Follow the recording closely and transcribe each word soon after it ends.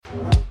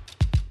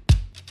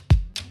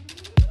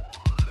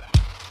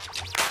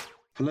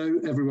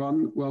Hello,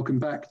 everyone. Welcome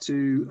back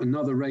to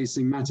another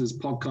Racing Matters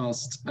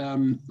podcast.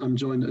 I'm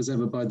joined as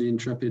ever by the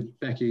intrepid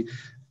Becky.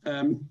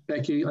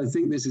 Becky, I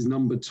think this is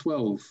number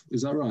 12.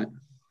 Is that right?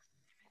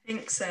 I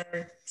think so.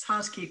 It's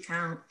hard to keep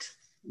count.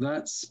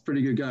 That's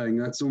pretty good going.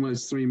 That's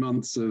almost 3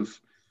 months of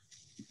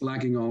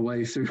blagging our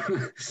way through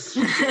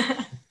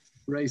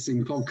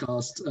racing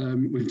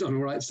podcast. We've done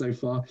all right so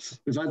far.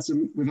 We've had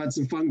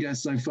some fun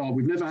guests so far.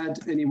 We've never had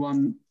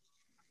anyone,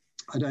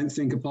 I don't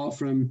think, apart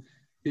from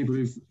people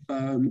who've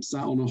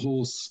sat on a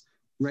horse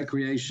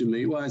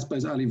recreationally. Well, I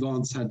suppose Ali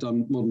Vance had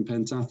done modern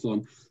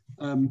pentathlon,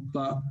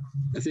 but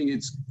I think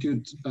it's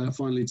good,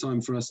 finally, time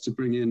for us to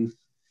bring in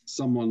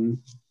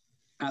someone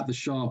at the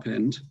sharp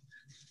end.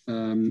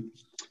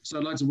 So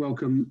I'd like to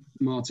welcome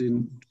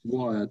Martin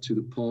Dwyer to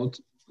the pod.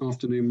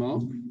 Afternoon,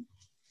 Mark.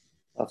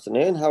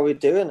 Afternoon, how are we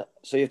doing?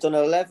 So you've done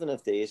 11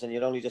 of these and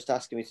you're only just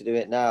asking me to do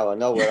it now. I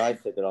know where I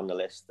figure on the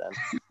list then.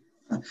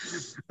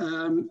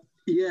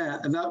 Yeah,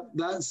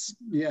 that's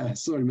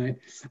sorry, mate.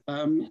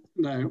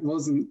 No, it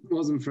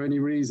wasn't for any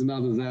reason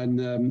other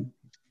than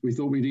we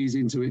thought we'd ease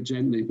into it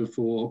gently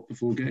before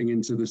getting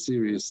into the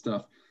serious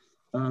stuff.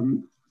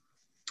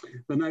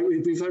 But no,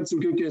 we've had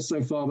some good guests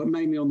so far, but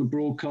mainly on the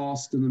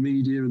broadcast and the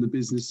media and the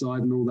business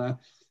side and all that.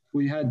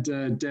 We had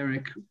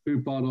Derek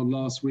Poupard on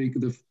last week,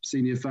 the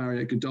senior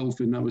farrier at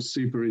Godolphin. That was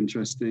super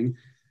interesting,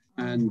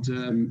 and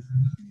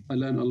I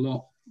learned a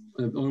lot.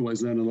 I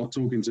always learn a lot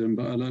talking to him,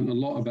 but I learned a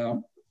lot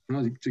about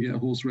how to get a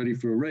horse ready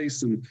for a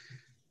race and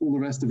all the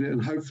rest of it.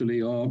 And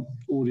hopefully our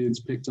audience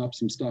picked up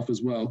some stuff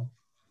as well.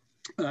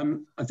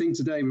 I think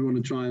today we want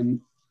to try and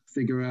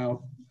figure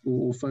out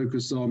or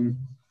focus on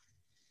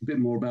a bit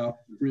more about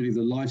really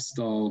the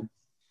lifestyle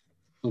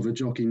of a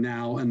jockey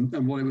now and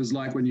what it was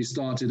like when you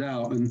started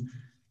out. And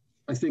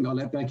I think I'll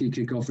let Becky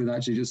kick off with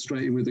actually just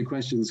straight in with the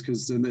questions,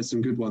 because there's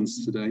some good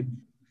ones today.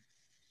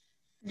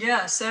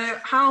 Yeah, so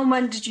how and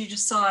when did you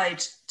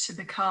decide to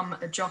become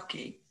a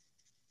jockey?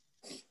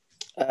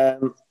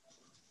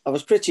 I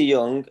was pretty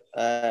young.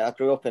 I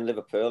grew up in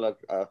Liverpool.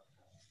 I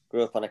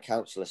grew up on a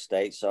council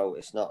estate, so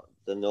it's not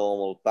the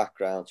normal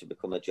background to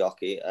become a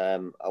jockey. I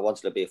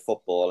wanted to be a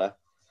footballer,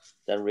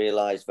 then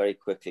realised very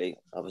quickly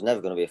I was never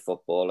going to be a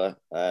footballer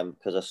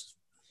because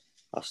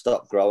I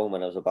stopped growing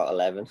when I was about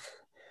 11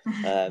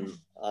 and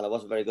I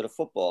wasn't very good at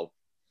football.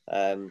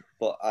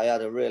 But I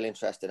had a real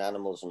interest in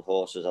animals and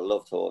horses. I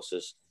loved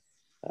horses.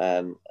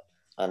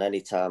 And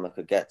any time I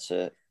could get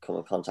to come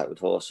in contact with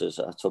horses,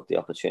 I took the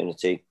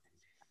opportunity.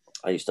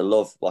 I used to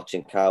love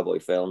watching cowboy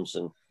films,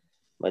 and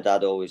my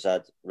dad always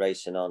had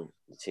racing on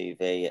the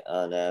TV.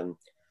 And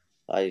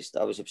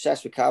I was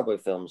obsessed with cowboy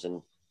films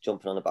and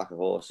jumping on the back of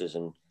horses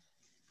and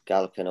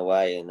galloping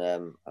away. And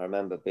I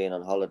remember being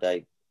on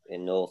holiday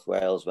in North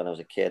Wales when I was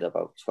a kid,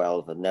 about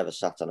 12. I'd never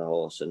sat on a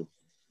horse, and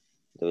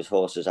there was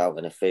horses out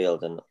in a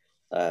field, and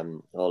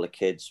all the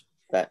kids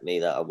bet me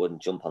that I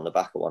wouldn't jump on the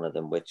back of one of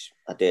them, which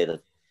I did.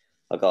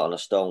 I got on a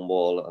stone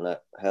wall and I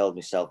held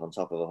myself on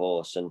top of a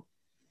horse, and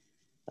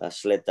I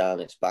slid down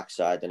its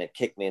backside and it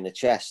kicked me in the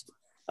chest,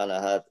 and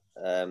I had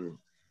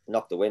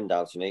knocked the wind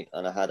out of me,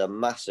 and I had a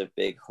massive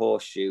big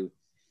horseshoe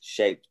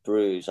shaped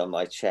bruise on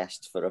my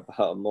chest for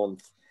about a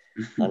month.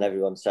 And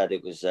everyone said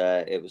it was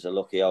a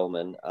lucky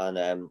omen.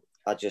 And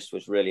I just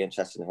was really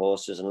interested in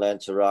horses and learned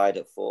to ride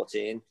at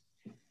 14.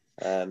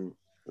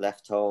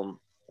 Left home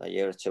a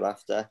year or two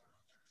after.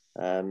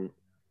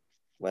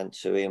 Went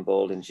to Ian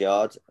Baldwin's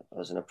yard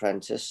as an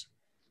apprentice,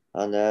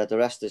 and the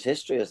rest is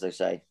history, as they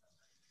say.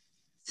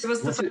 So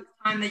was the first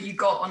time that you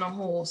got on a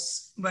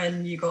horse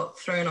when you got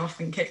thrown off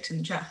and kicked in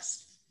the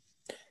chest?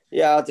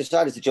 Yeah, I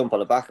decided to jump on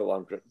the back of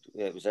one.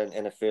 It was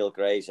in a field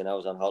grazing. I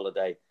was on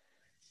holiday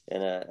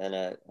in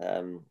a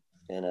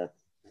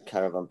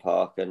caravan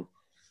park, and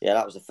yeah,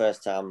 that was the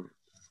first time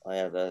I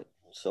ever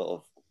sort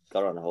of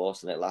got on a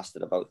horse, and it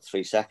lasted about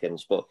 3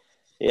 seconds. But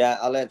yeah,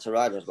 I learned to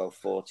ride when I was about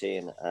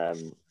 14.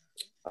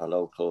 Our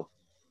local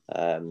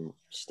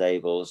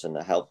stables, and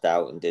I helped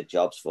out and did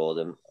jobs for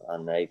them,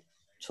 and they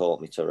taught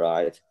me to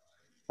ride.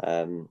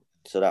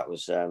 So that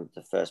was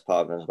the first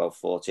part when I was about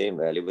 14,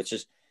 really, which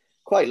is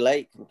quite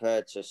late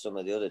compared to some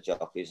of the other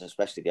jockeys,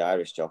 especially the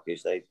Irish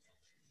jockeys. They're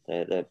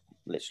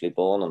literally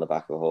born on the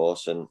back of a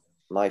horse, and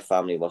my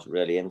family wasn't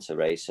really into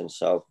racing,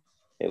 so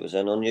it was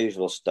an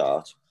unusual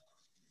start.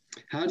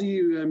 How do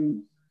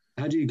you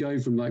go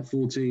from like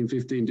 14,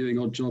 15 doing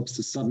odd jobs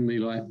to suddenly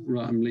like,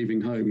 right, I'm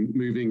leaving home,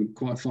 moving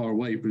quite far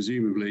away,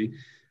 presumably,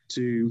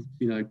 to,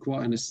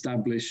 quite an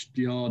established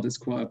yard that's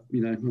quite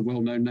a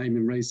well-known name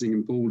in racing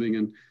and balding,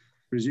 and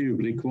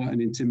presumably quite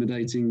an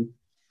intimidating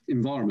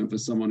environment for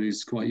someone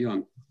who's quite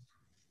young?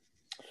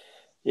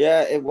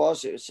 Yeah, it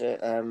was. It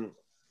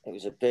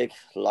was a big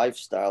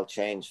lifestyle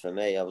change for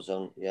me. I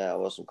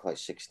wasn't quite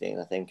 16,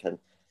 I think.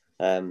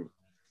 And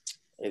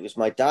it was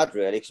my dad,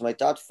 really, because my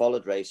dad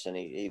followed racing.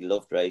 He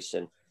loved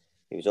racing.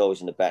 He was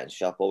always in the betting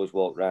shop, always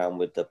walked around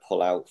with the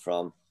pull-out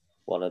from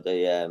one of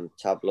the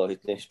tabloid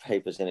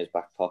newspapers in his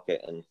back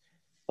pocket, and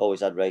always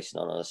had racing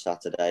on a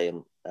Saturday.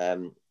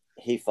 And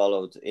he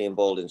followed Ian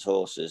Baldwin's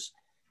horses.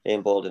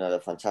 Ian Baldwin had a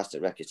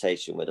fantastic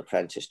reputation with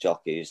apprentice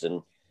jockeys,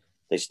 and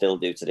they still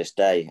do to this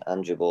day.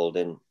 Andrew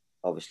Baldwin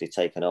obviously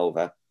taken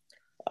over.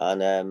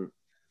 And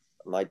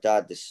my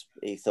dad,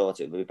 he thought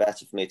it would be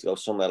better for me to go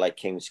somewhere like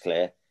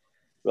Kingsclear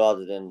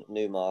rather than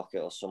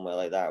Newmarket or somewhere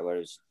like that, where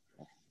there's,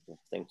 I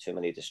think, too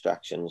many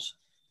distractions.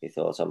 He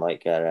thought I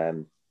might get,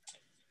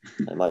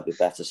 I might be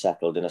better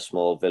settled in a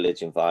small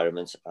village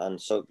environment.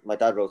 And so my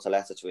dad wrote a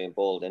letter to Ian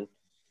Baldwin,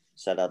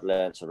 said I'd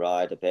learned to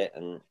ride a bit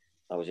and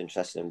I was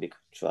interested in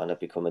trying to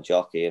become a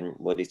jockey, and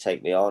would he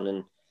take me on?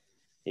 And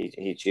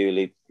he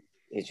duly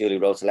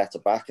wrote a letter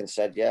back and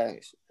said, yeah,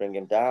 bring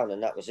him down.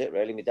 And that was it,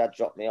 really. My dad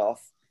dropped me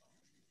off.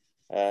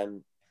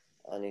 And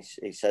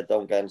he said,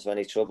 don't get into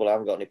any trouble. I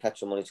haven't got any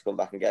petrol money to come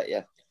back and get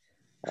you.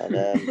 And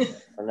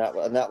and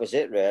that was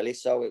it, really.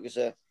 So it was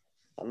a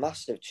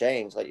massive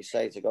change, like you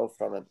say, to go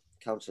from a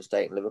council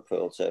estate in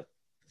Liverpool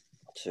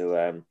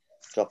to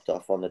dropped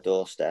off on the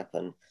doorstep.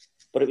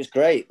 But it was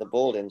great. The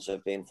Baldwins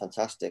have been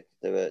fantastic.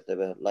 They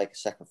were like a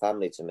second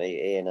family to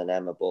me. Ian and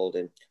Emma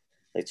Baldwin,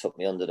 they took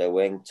me under their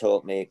wing,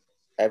 taught me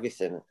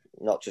everything,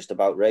 not just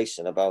about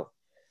racing, about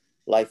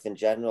life in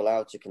general,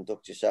 how to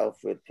conduct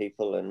yourself with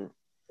people. And,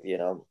 you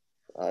know,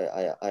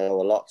 I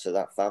owe a lot to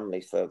that family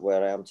for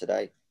where I am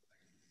today.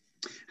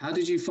 How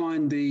did you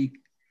find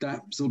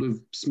that sort of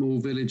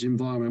small village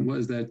environment? What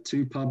is there,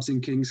 2 pubs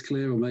in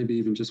Kingsclear, or maybe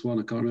even just one?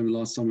 I can't remember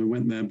last time I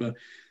went there, but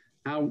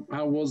how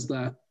was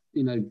that?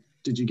 You know,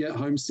 did you get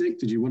homesick?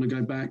 Did you want to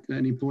go back at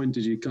any point?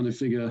 Did you kind of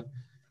figure,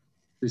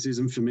 this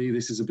isn't for me,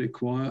 this is a bit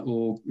quiet?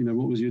 Or, you know,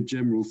 what was your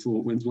general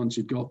thought once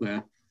you got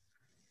there?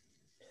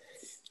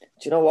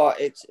 Do you know what?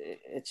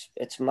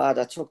 It's mad.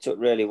 I took to it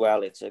really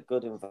well. It's a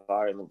good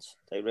environment.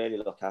 They really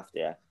look after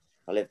you.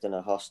 I lived in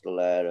a hostel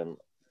there, and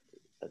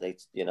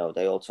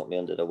they all took me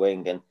under the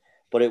wing.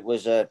 But it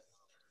was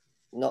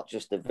not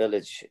just a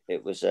village.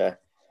 It was a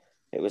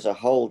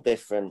whole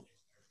different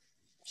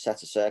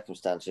set of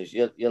circumstances.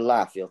 You'll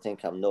laugh, you'll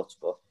think I'm nuts,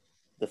 but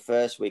the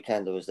first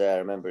weekend I was there, I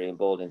remember Ian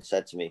Baldwin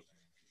said to me,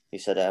 he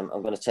said, I'm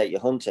going to take you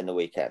hunting the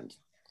weekend.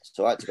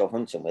 So I had to go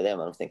hunting with him,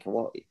 and I'm thinking,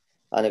 what?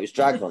 And it was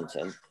drag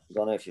hunting. I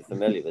don't know if you're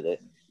familiar with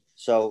it.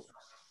 So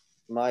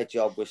my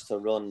job was to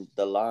run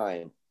the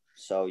line.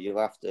 So you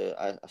have to,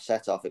 I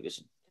set off, it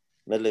was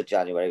middle of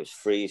January, it was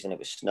freezing, it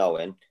was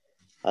snowing,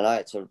 and I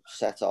had to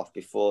set off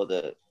before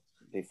the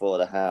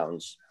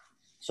hounds,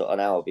 so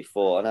an hour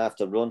before, and I have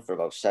to run for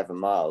about 7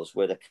 miles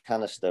with a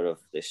canister of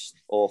this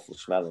awful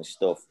smelling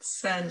stuff.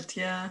 Scent,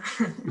 yeah.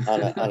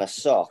 and a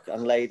sock,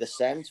 and lay the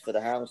scent for the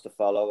hounds to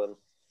follow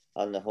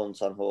and the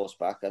hunt on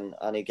horseback. And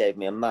he gave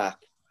me a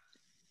map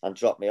and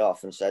dropped me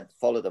off and said,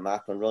 follow the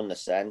map and run the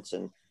scent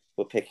and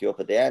we'll pick you up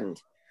at the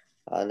end.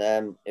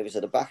 And it was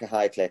at the back of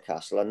Highclere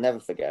Castle. I'll never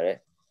forget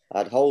it. I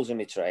had holes in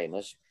my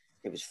trainers.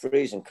 It was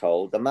freezing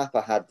cold. The map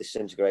I had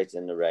disintegrated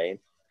in the rain.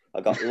 I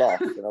got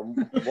lost and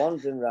I'm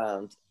wandering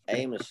around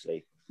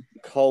aimlessly,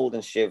 cold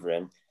and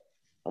shivering.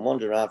 I'm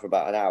wandering around for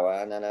about an hour,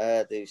 and then I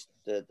heard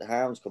the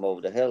hounds come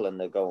over the hill and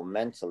they're going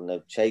mental and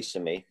they're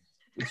chasing me.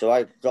 So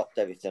I dropped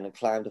everything and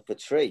climbed up a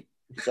tree.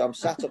 So I'm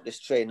sat up this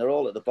tree and they're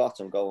all at the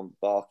bottom going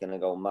barking and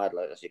going mad,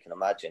 like, as you can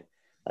imagine.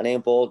 And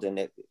Ian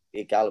Baldwin,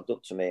 he galloped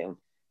up to me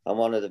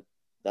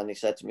and he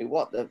said to me,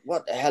 what the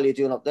hell are you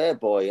doing up there,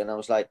 boy? And I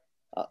was like,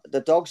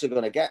 the dogs are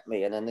going to get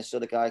me. And then this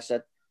other guy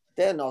said,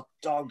 they're not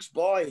dogs,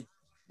 boy.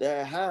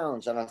 They're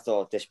hounds. And I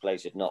thought, this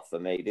place is not for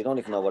me. They don't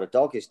even know what a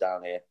dog is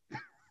down here.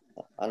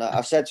 And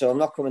I said to him, I'm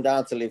not coming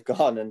down till they've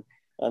gone.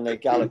 And they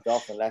galloped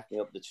off and left me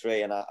up the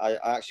tree. And I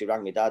actually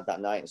rang my dad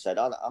that night and said,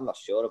 I'm not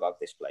sure about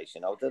this place.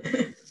 You know,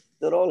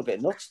 they're all a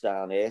bit nuts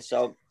down here.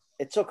 So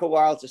it took a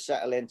while to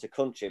settle into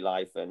country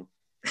life and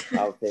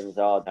how things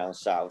are down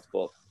south.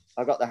 But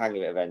I got the hang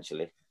of it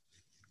eventually.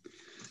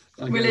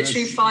 Okay, we're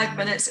literally 5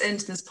 minutes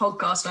into this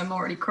podcast and I'm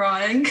already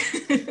crying.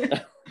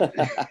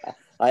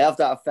 I have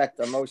that effect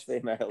on most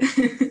females.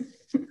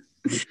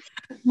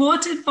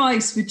 What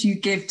advice would you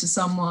give to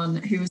someone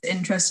who was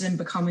interested in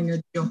becoming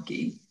a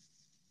jockey?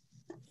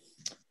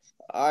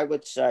 I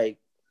would say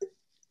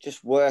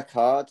just work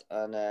hard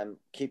and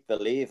keep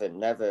believing.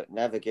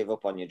 Never give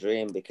up on your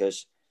dream,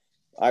 because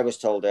I was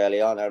told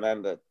early on, I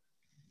remember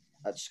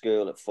at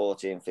school at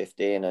 14,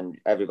 15, and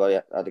everybody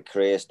had a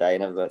careers day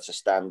and everybody had to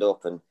stand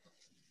up and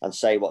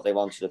say what they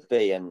wanted to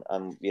be. And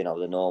you know,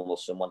 the normal,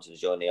 some wanted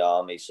to join the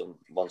army, some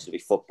wanted to be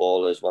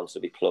footballers, wanted to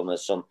be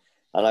plumbers, and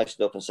I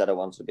stood up and said I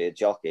wanted to be a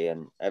jockey,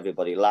 and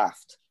everybody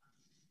laughed.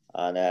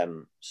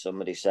 And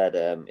somebody said,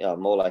 you know,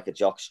 more like a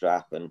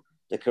jockstrap. And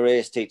the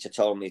careers teacher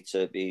told me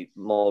to be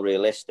more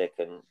realistic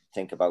and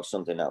think about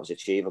something that was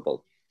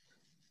achievable.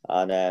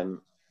 And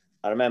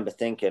I remember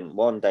thinking,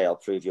 one day I'll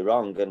prove you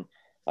wrong. And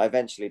I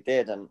eventually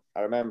did. And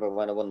I remember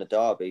when I won the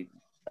Derby,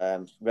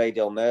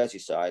 Radio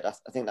Merseyside,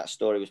 I think that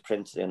story was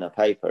printed in a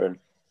paper, and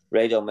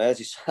Radio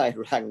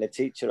Merseyside rang the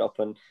teacher up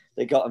and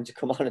they got him to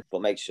come on,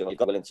 but make sure you've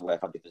got willing to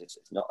work hard, because it's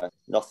not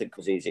nothing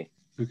comes easy.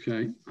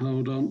 Okay,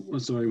 hold on. Oh,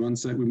 sorry, one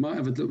sec. We might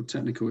have a little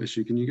technical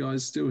issue. Can you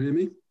guys still hear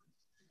me?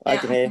 I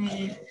can hear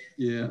you.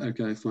 Yeah,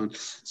 okay, fine.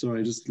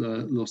 Sorry, I just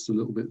lost a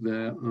little bit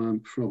there.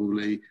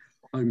 Probably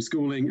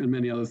homeschooling and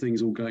many other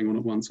things all going on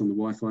at once on the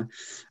Wi-Fi.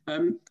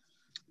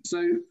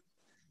 So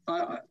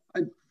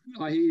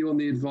I hear you on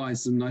the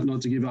advice and like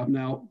not to give up.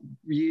 Now,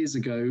 years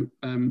ago,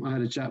 I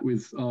had a chat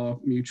with our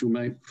mutual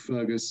mate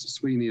Fergus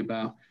Sweeney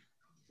about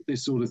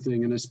this sort of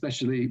thing, and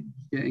especially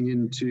getting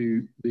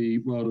into the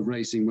world of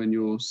racing when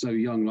you're so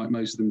young, like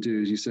most of them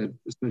do, as you said,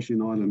 especially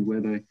in Ireland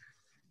where they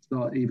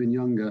start even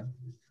younger.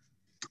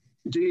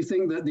 Do you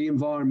think that the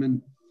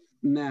environment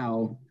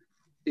now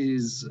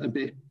is a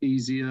bit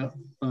easier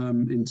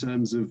in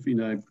terms of, you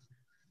know,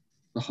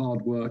 the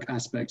hard work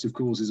aspect, of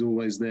course, is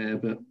always there,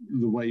 but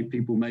the way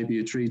people maybe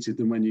are treated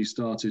than when you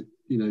started,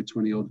 you know,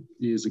 20 odd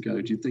years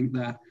ago? Do you think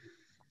that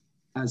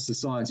as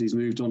society's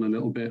moved on a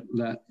little bit,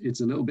 that it's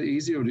a little bit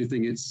easier, or do you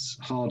think it's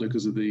harder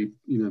because of the,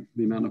 you know,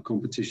 the amount of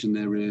competition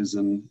there is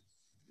and,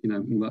 you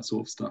know, all that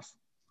sort of stuff?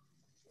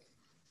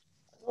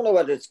 I don't know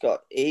whether it's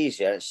got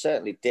easier. It's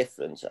certainly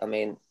different. I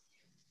mean,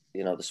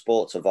 you know, the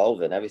sport's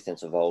evolving,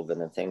 everything's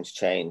evolving and things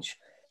change.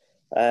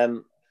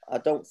 I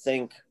don't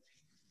think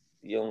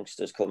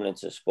youngsters coming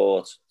into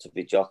sport to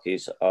be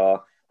jockeys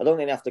are, I don't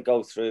think they have to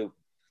go through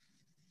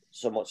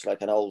so much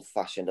like an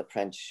old-fashioned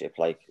apprenticeship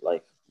like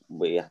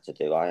we had to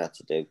do, I had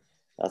to do.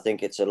 I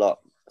think it's a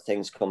lot,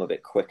 things come a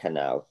bit quicker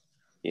now.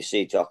 You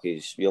see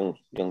jockeys,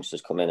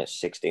 youngsters come in at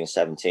 16,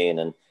 17,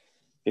 and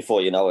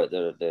before you know it,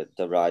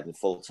 they're riding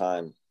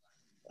full-time.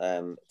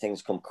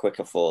 Things come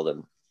quicker for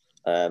them.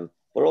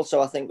 But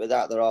also I think with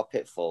that, there are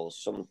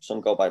pitfalls.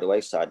 Some go by the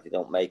wayside if you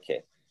don't make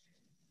it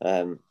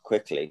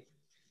quickly.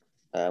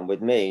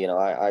 With me, you know,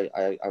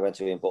 I went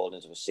to Ian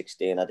Baldwin's, I was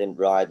 16. I didn't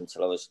ride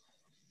until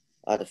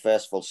I had the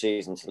first full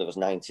season until I was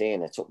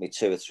 19. It took me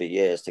 2 or 3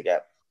 years to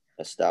get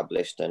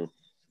established and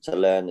to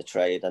learn the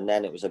trade. And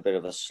then it was a bit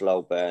of a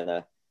slow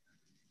burner.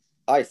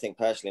 I think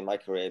personally my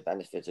career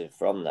benefited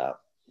from that.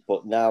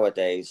 But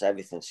nowadays,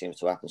 everything seems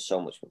to happen so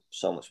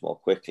much more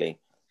quickly.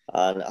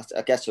 And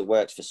I guess it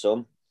works for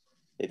some.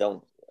 They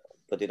don't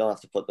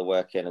have to put the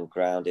work in and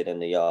ground it in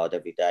the yard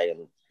every day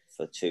and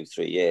for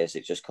 2-3 years.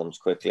 It just comes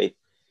quickly.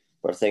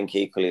 But I think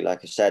equally,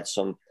 like I said,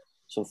 some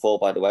fall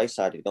by the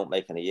wayside. If you don't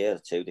make in a year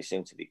or two, they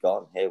seem to be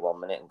gone here 1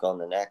 minute and gone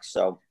the next.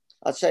 So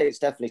I'd say it's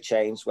definitely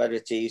changed. Whether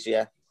it's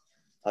easier,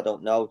 I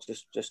don't know.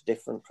 Just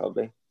different,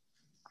 probably.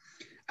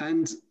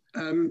 And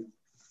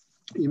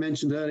you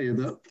mentioned earlier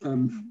that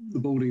the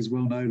Balding is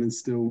well known and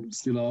still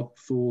are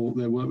for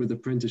their work with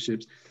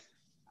apprenticeships.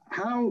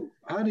 How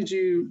did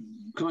you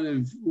kind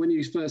of, when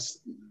you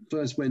first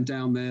went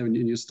down there and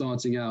you're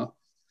starting out,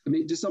 I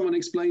mean, did someone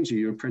explain to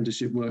you your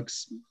apprenticeship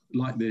works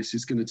like this?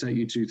 It's going to take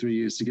you 2-3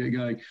 years to get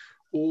going.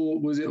 Or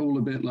was it all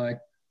a bit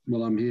like,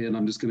 well, I'm here and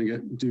I'm just going to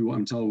do what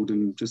I'm told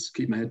and just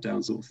keep my head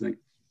down sort of thing?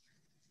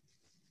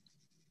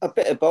 A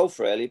bit of both,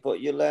 really. But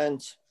you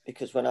learned,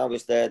 because when I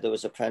was there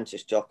was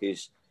apprentice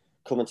jockeys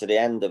coming to the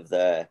end of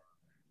their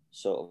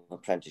sort of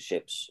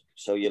apprenticeships.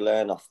 So you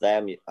learn off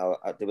them.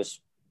 There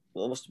must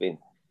have been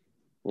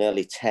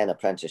nearly 10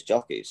 apprentice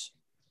jockeys,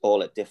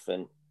 all at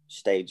different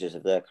stages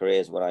of their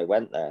careers when I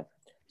went there.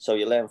 So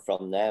you learn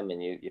from them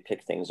and you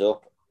pick things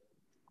up.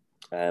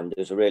 There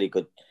was a really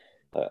good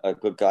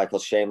guy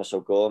called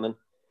Sheema Classic.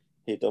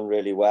 He'd done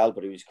really well,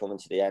 but he was coming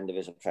to the end of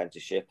his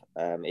apprenticeship.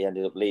 He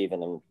ended up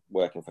leaving and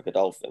working for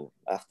Godolphin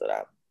after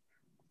that.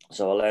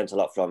 So I learned a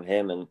lot from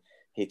him and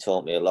he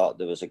taught me a lot.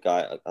 There was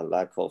a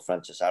lad called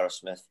Francis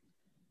Arrowsmith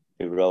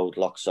who rode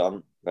Locks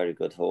On, very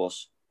good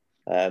horse.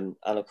 And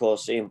of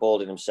course, Ian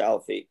Baldwin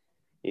himself, he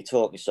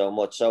taught me so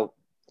much. So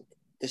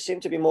there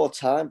seemed to be more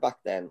time back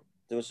then.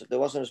 There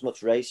wasn't as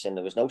much racing.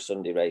 There was no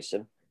Sunday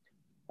racing.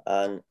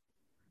 And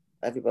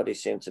everybody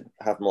seemed to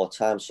have more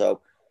time.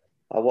 So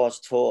I was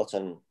taught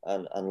and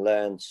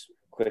learned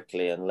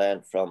quickly and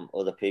learned from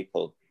other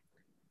people.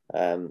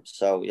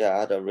 So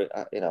yeah, I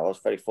was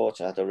very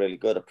fortunate. I had a really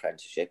good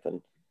apprenticeship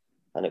and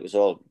it was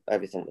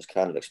everything was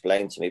kind of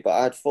explained to me. But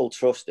I had full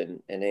trust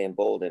in Ian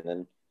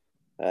Baldwin,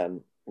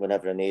 and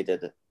whenever I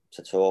needed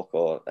to talk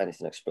or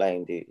anything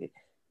explained,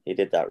 he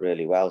did that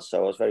really well.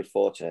 So I was very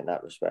fortunate in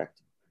that respect.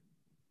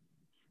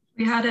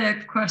 We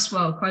had quite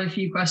a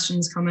few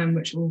questions come in,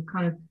 which all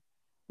kind of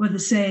were the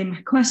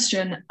same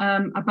question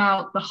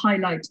about the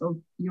highlight of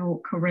your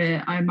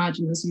career. I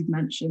imagine, as you've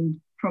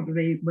mentioned,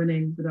 probably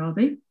winning the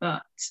Derby,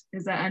 but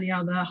is there any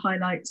other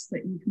highlights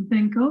that you can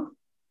think of?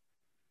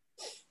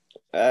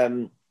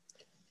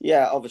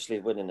 Yeah, obviously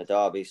winning the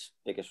Derby's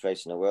biggest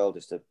race in the world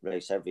is the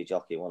race every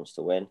jockey wants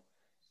to win.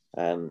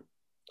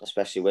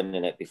 Especially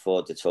winning it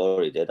before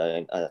Dettori did.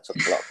 I took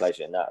a lot of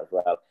pleasure in that as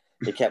well.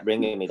 He kept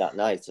ringing me that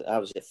night.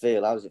 How does it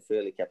feel? How does it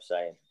feel? He kept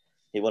saying.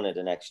 He won it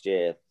the next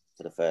year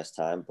for the first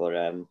time. But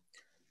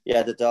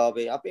yeah, the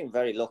Derby, I've been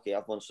very lucky.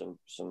 I've won some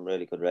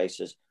really good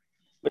races.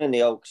 Winning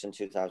the Oaks in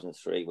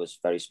 2003 was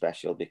very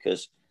special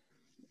because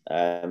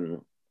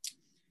Andrew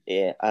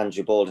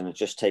Baldwin had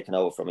just taken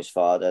over from his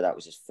father. That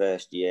was his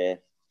first year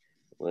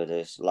with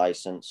his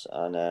licence.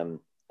 And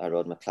I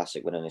rode him a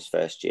classic winning his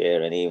first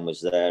year, and Ian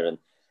was there. And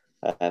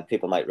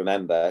people might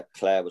remember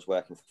Claire was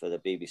working for the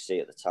BBC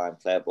at the time,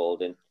 Claire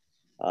Baldwin,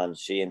 and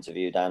she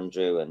interviewed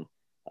Andrew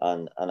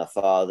and her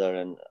father,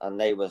 and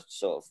they were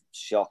sort of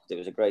shocked. It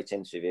was a great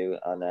interview,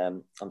 and I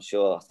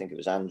think it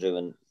was Andrew,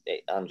 and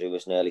Andrew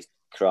was nearly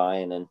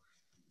crying, and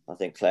I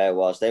think Claire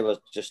was. They were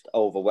just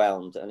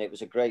overwhelmed, and it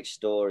was a great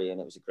story,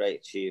 and it was a great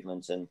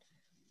achievement. And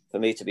for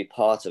me to be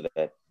part of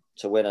it,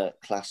 to win a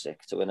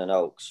classic, to win an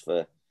Oaks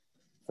for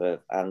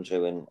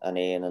Andrew and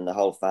Ian and the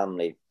whole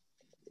family,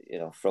 you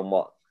know, from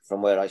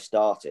where I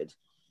started,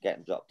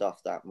 getting dropped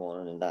off that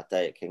morning and that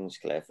day at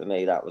Kingsclear, for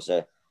me that was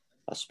a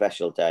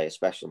special day, a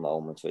special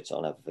moment which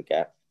I'll never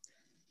forget.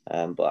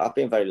 But I've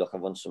been very lucky.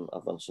 I've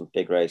won some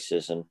big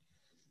races and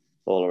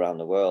all around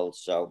the world.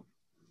 So,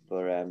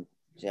 but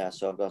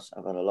so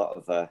I've had a lot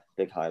of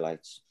big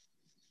highlights.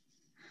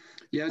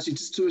 Yeah, actually,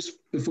 just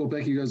before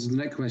Becky goes to the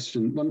next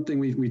question, one thing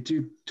we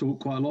do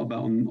talk quite a lot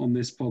about on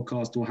this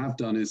podcast, or have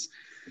done, is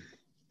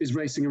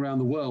racing around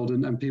the world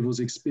and people's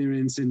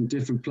experience in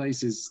different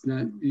places.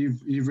 Now,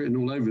 you've written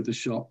all over the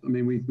shop. I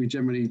mean, we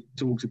generally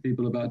talk to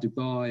people about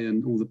Dubai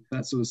and all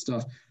that sort of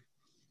stuff.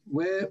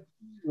 Where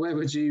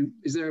would you?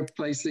 Is there a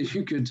place that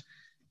you could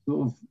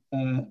sort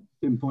of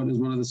pinpoint as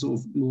one of the sort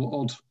of more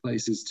odd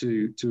places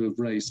to have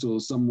raced, or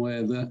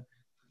somewhere that,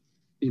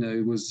 you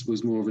know,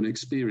 was more of an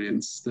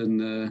experience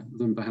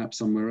than perhaps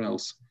somewhere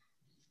else?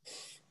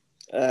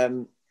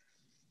 In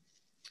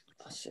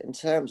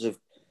terms of,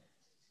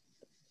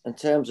 I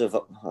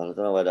don't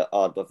know whether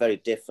odd, but very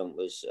different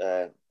was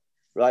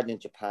riding in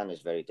Japan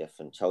is very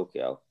different.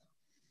 Tokyo.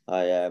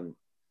 I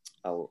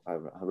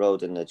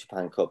rode in the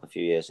Japan Cup a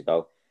few years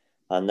ago,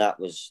 and that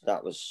was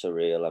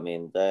surreal. I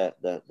mean,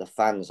 the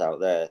fans out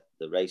there,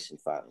 the racing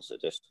fans, are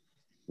just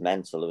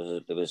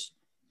mental. There was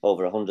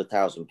over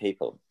 100,000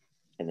 people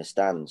in the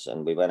stands,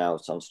 and we went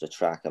out onto the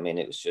track. I mean,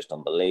 it was just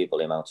unbelievable,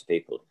 the amount of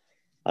people.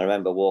 I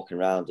remember walking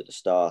around at the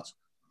start,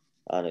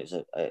 and it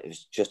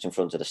was just in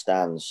front of the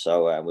stands,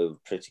 so we were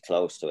pretty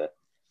close to it.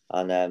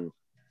 And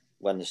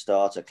when the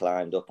starter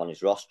climbed up on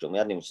his rostrum, we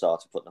hadn't even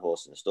started putting the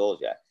horse in the stalls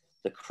yet.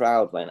 The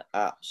crowd went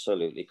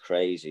absolutely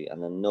crazy,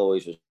 and the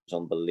noise was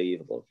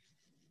unbelievable.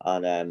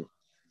 And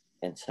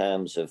in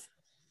terms of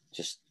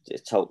just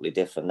totally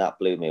different, that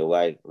blew me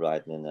away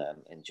riding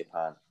in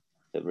Japan.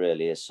 It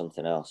really is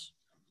something else.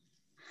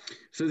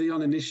 For the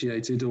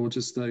uninitiated, or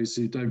just those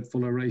who don't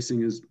follow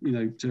racing as, you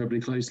know, terribly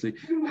closely,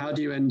 how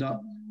do you end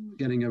up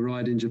getting a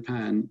ride in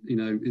Japan? You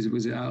know,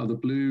 was it out of the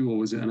blue, or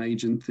was it an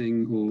agent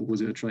thing, or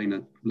was it a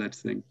trainer-led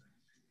thing?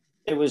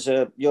 It was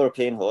a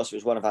European horse. It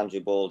was one of Andrew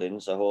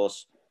Baldwin's, a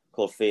horse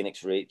called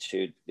Phoenix Reach,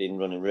 who'd been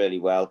running really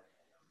well.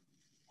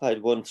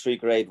 I'd won 3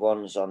 Grade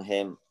 1s on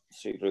him,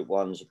 3 Group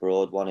 1s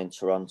abroad, one in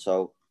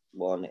Toronto, I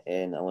won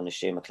the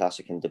Sheema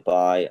Classic in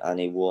Dubai, and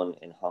he won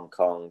in Hong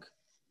Kong.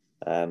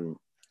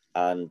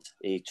 And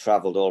he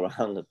travelled all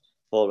around the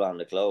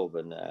globe,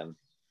 and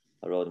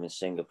I rode him in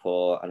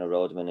Singapore, and I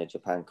rode him in a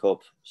Japan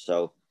Cup.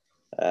 So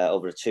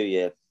over a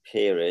 2-year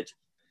period,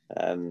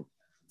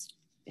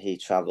 he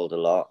travelled a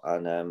lot,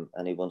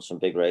 and he won some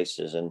big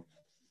races, and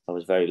I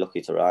was very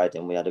lucky to ride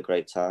him. We had a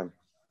great time.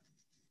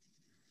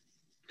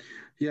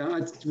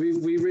 Yeah,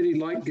 we really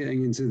like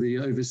getting into the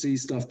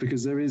overseas stuff,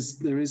 because there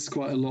is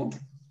quite a lot.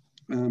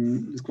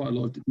 There's quite a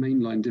lot of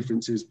mainline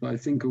differences, but I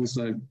think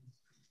also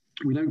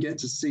we don't get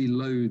to see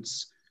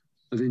loads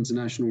of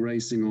international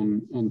racing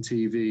on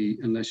TV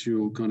unless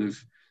you're kind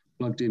of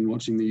plugged in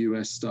watching the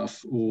US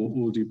stuff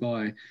or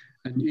Dubai.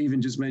 And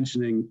even just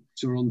mentioning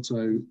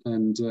Toronto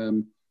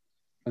and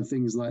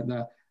things like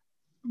that.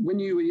 When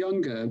you were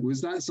younger,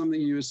 was that something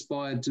you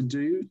aspired to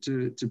do,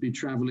 to be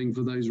traveling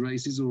for those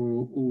races,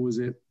 or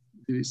did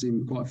it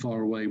seem quite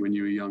far away when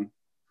you were young?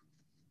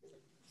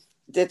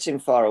 It did seem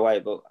far away,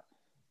 but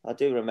I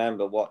do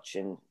remember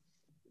watching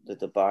the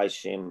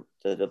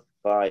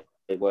Dubai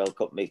World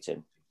Cup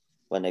meeting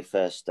when they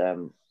first. I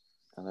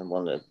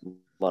remember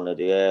one of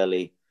the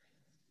early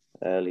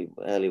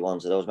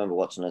ones. I always remember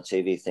watching on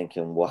TV,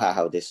 thinking,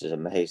 "Wow, this is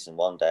amazing!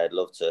 One day I'd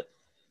love to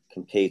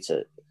compete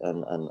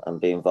and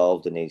be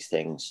involved in these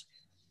things."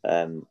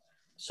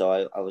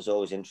 So I was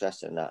always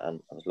interested in that,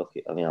 and I was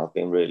lucky. I mean, I've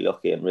been really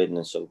lucky and ridden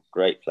in some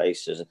great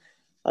places,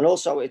 and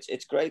also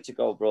it's great to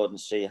go abroad and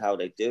see how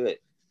they do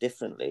it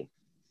differently.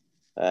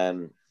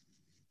 And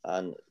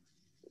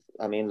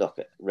I mean, look,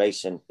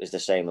 racing is the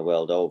same the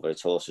world over.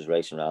 It's horses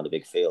racing around a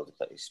big field,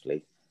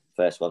 basically,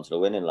 first one to the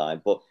winning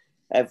line. But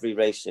every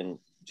racing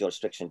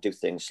jurisdiction do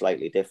things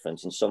slightly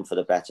different, and some for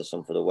the better,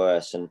 some for the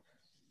worse.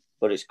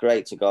 But it's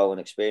great to go and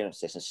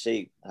experience this and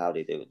see how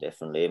they do it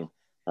differently.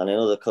 And in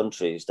other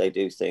countries, they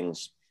do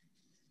things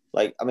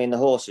like, I mean, the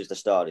horse is the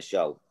star of the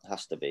show,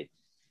 has to be.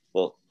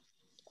 But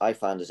I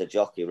find as a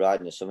jockey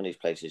riding in some of these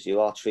places, you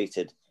are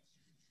treated,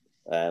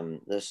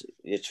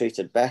 you're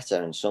treated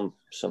better in some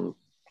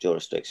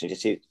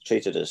jurisdictions. You're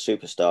treated as a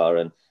superstar,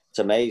 and it's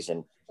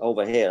amazing.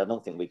 Over here, I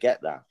don't think we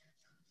get that.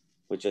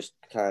 We're just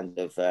kind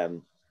of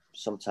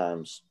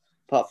sometimes,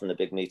 apart from the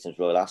big meetings,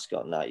 Royal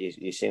Ascot and that,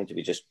 you seem to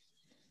be just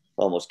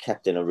almost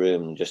kept in a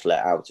room and just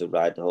let out to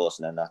ride the horse,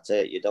 and then that's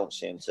it. You don't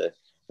seem to,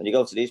 when you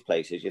go to these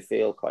places, you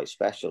feel quite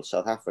special.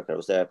 South Africa, I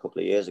was there a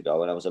couple of years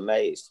ago, and I was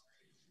amazed.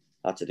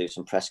 I had to do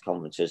some press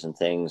conferences and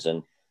things,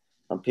 and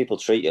people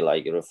treat you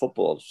like you're a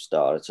football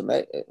star. It's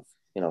amazing,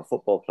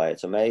 football player.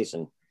 It's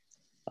amazing.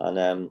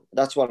 And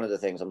that's one of the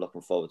things I'm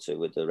looking forward to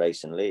with the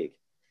Racing League.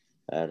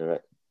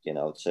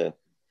 To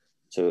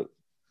to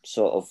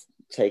sort of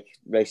take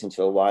racing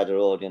to a wider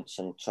audience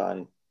and try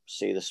and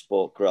see the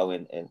sport grow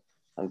in and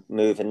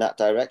move in that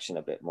direction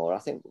a bit more. I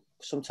think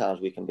sometimes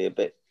we can be a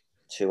bit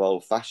too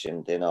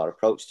old-fashioned in our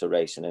approach to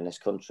racing in this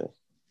country.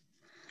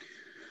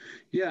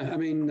 Yeah, I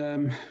mean,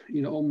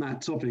 you know, on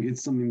that topic,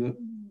 it's something that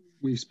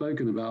we've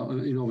spoken about.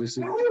 You know,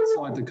 obviously,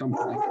 outside the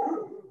company.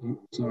 Oh,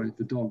 sorry,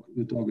 the dog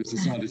has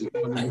decided to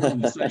join in the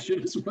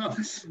conversation as well.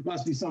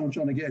 Must be someone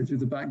trying to get in through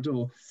the back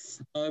door.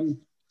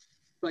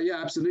 But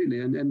yeah,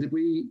 absolutely, and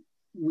we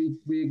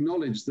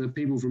acknowledge that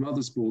people from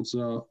other sports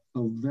are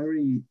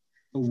very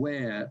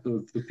aware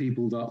of the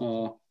people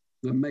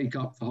that make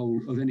up the whole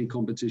of any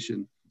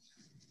competition.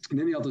 In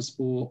any other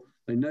sport,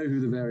 they know who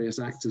the various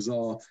actors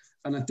are.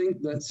 And I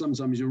think that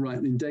sometimes you're right,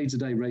 in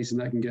day-to-day racing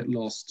that can get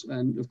lost.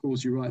 And of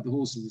course, you're right, the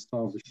horse is the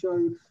star of the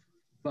show.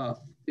 But,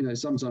 you know,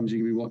 sometimes you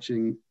can be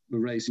watching the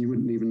race and you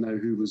wouldn't even know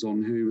who was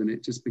on who, and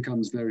it just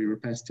becomes very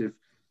repetitive.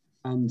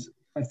 And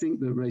I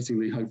think that Racing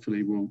League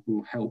hopefully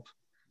will help,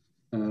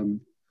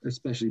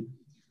 especially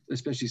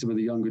some of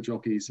the younger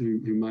jockeys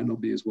who might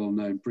not be as well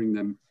known, bring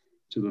them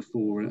to the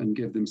fore and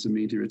give them some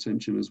media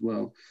attention as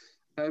well.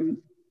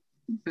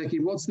 Becky,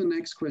 what's the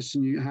next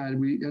question you had?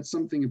 We had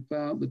something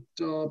about the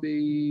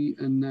Derby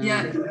and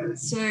yeah,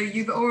 so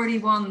you've already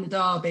won the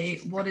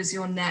Derby. What is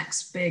your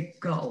next big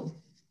goal?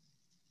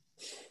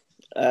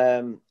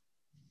 Oh,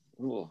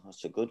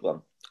 that's a good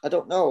one. I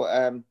don't know.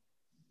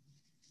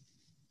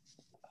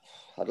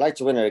 I'd like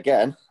to win her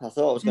again. I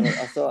thought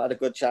I had a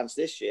good chance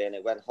this year, and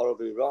it went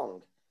horribly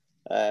wrong.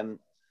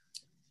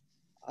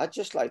 I'd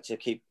just like to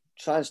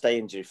try and stay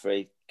injury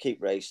free,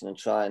 keep racing, and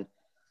try and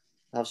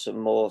have some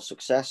more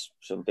success,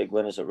 some big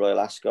winners at Royal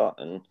Ascot.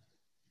 And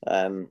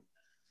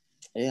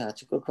yeah,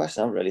 it's a good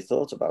question. I haven't really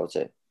thought about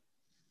it.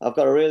 I've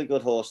got a really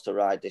good horse to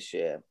ride this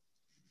year,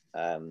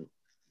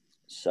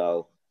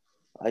 so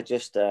I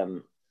just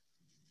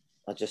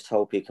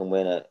hope he can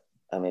win it.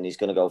 I mean, he's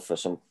going to go for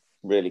some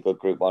really good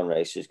Group 1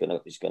 race. He's going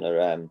to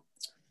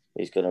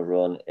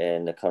run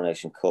in the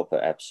Coronation Cup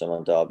at Epsom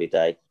on Derby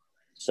Day.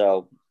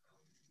 So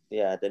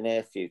yeah, the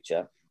near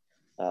future,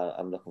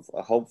 I'm looking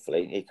for.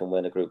 Hopefully, he can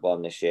win a Group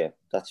 1 this year.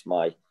 That's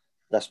my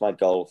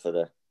goal for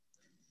the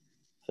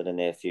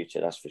near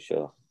future. That's for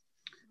sure.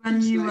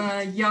 When you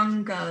were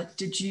younger,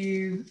 did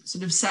you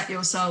sort of set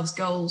yourselves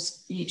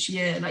goals each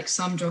year? Like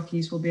some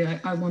jockeys will be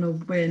like, I want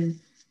to win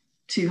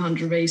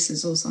 200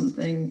 races or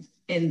something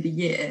in the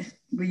year.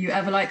 Were you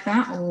ever like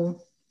that, or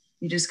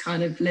you just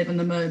kind of live in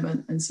the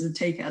moment and sort of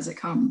take it as it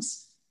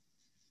comes?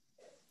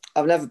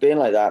 I've never been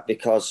like that,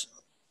 because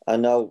I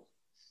know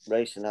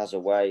racing has a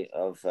way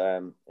of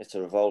it's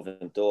a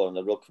revolving door, and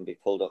the rug can be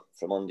pulled up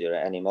from under you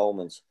at any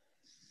moment.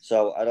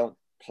 So I don't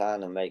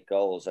plan and make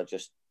goals. I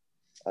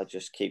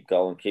just keep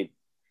going, keep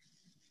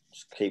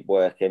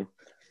working,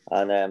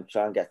 and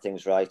try and get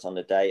things right on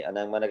the day. And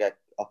then when I get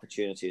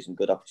opportunities and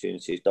good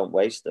opportunities, don't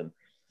waste them.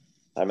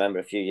 I remember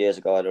a few years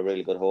ago, I had a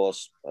really good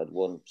horse. I'd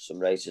won some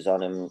races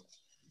on him.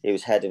 He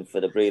was heading for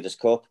the Breeders'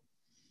 Cup,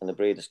 and the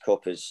Breeders'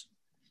 Cup is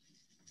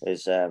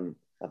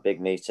a big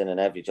meeting,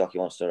 and every jockey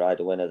wants to ride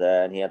a winner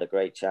there. And he had a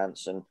great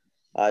chance, and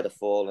I had a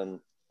fall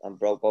and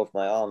broke both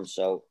my arms,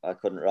 so I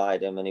couldn't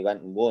ride him, and he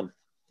went and won.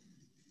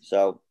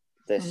 So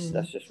that's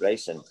just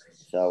racing.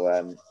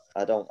 So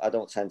I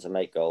don't tend to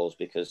make goals,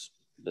 because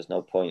there's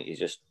no point. You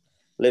just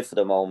live for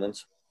the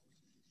moment,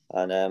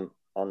 and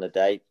on the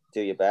day,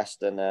 do your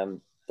best,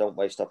 and don't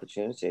waste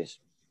opportunities.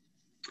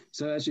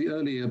 So actually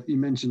earlier you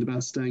mentioned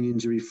about staying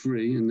injury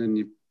free, and then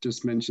you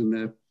just mentioned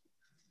there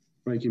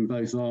breaking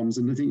both arms.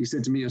 And I think you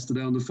said to me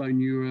yesterday on the phone,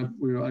 we were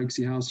at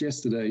Oaksey House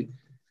yesterday.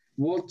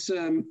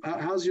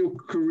 How's your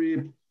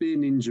career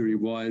been injury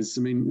wise?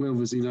 I mean, we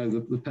obviously know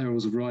the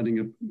perils of riding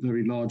a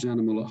very large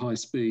animal at high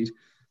speed.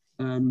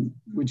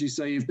 Would you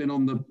say you've been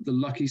on the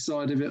lucky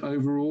side of it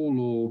overall,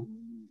 or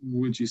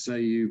would you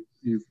say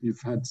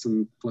you've had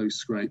some close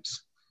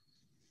scrapes?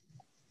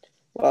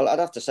 Well, I'd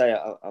have to say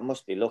I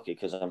must be lucky,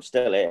 because I'm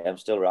still here, I'm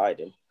still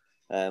riding.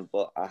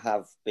 But I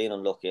have been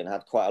unlucky and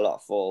had quite a lot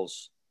of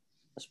falls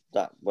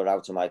that were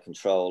out of my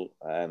control.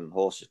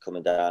 Horses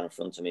coming down in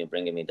front of me and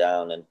bringing me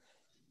down. And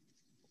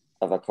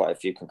I've had quite a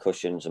few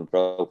concussions and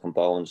broken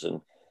bones.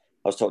 And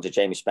I was talking to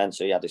Jamie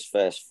Spencer. He had his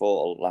first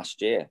fall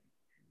last year,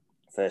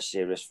 first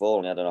serious fall,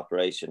 and he had an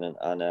operation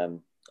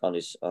and on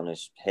his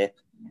hip,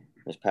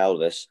 his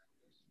pelvis.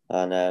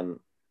 And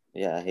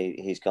yeah,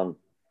 he's gone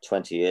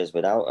 20 years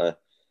without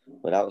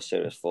a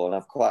serious fall. And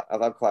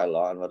I've had quite a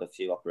lot. I've had a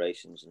few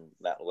operations and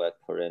metalwork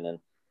put in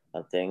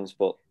and things,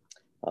 but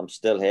I'm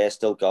still here,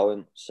 still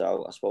going.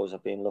 So I suppose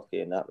I've been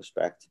lucky in that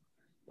respect.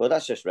 But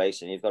that's just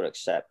racing. You've got to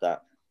accept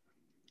that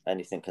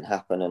anything can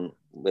happen. And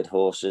with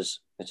horses,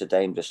 it's a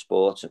dangerous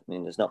sport. I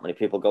mean, there's not many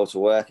people go to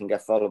work and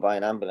get followed by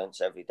an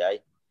ambulance every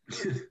day.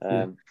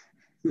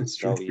 That's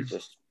true. So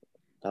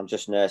I'm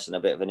just nursing a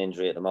bit of an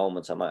injury at the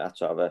moment. I might have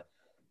to have a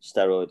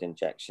steroid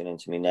injection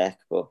into my neck,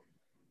 but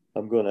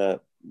I'm gonna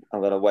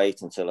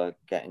wait until I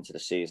get into the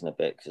season a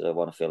bit, because I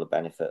want to feel the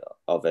benefit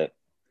of it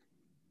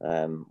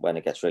when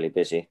it gets really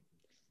busy.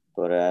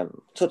 But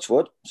touch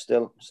wood,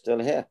 still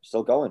here,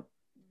 still going.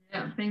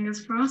 Yeah,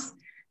 fingers crossed.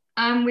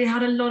 We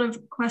had a lot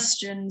of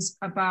questions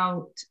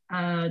about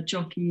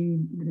jockey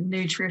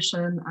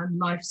nutrition and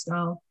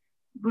lifestyle.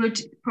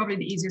 Probably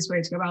the easiest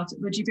way to go about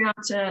it, would you be able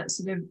to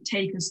sort of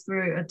take us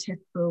through a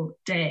typical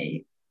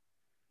day,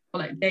 or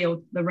like day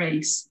of the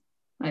race,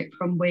 like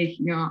from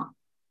waking up,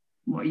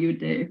 what you would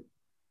do?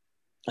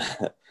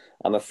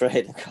 I'm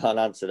afraid I can't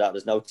answer that.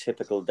 There's no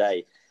typical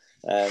day.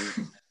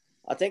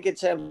 I think in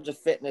terms of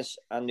fitness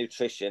and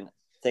nutrition,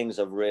 things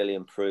have really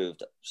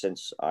improved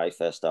since I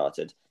first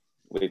started.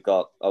 We've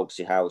got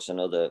Oaksy House and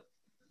other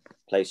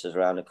places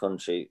around the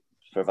country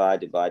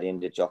provided by the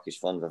India Jockeys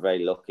Fund. We're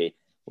very lucky.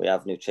 We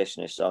have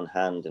nutritionists on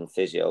hand and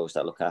physios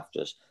that look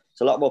after us.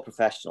 It's a lot more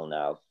professional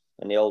now.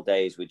 In the old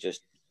days,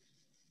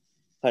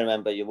 I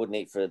remember you wouldn't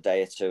eat for a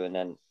day or two, and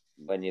then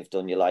when you've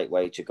done your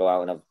lightweight, you go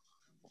out and have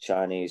a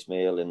Chinese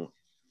meal and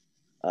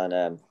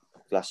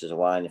glasses of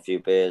wine, a few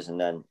beers, and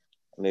then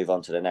move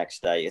on to the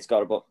next day. It's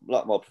got a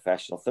lot more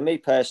professional. For me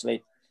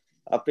personally,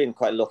 I've been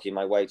quite lucky.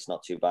 My weight's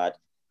not too bad.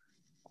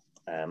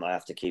 I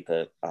have to keep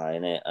an eye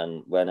on it,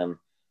 and when I'm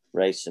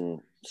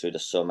racing through the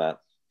summer,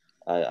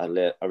 I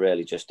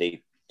really just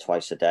eat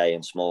twice a day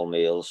in small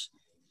meals,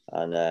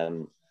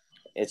 and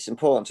it's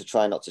important to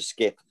try not to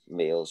skip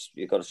meals.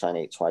 You've got to try and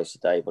eat twice a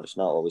day, but it's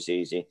not always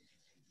easy.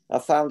 I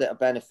found it a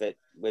benefit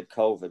with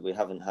COVID. We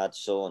haven't had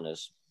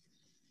saunas,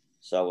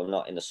 so I'm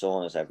not in the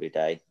saunas every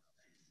day,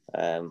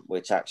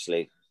 which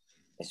actually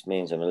it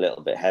means I'm a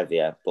little bit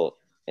heavier, but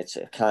it's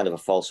a kind of a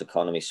false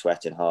economy,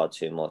 sweating hard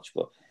too much.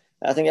 But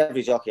I think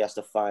every jockey has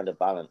to find a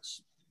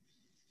balance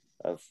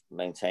of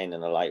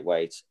maintaining a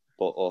lightweight,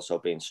 but also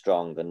being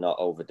strong and not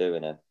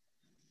overdoing it.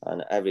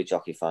 And every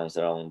jockey finds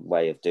their own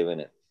way of doing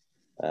it.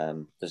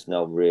 There's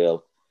no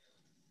real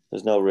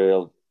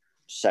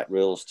set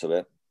rules to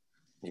it.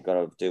 You've got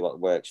to do what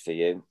works for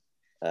you.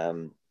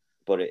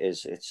 But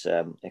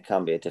it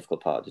can be a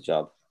difficult part of the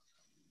job.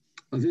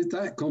 I think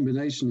that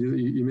combination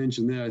you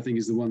mentioned there, I think,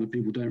 is the one that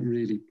people don't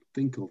really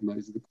think of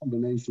most. The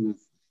combination of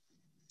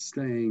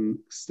staying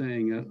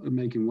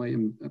making weight,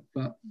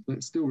 but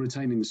still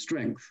retaining the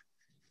strength.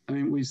 I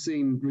mean, we've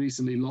seen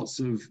recently lots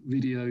of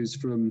videos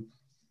from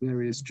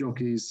various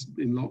jockeys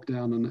in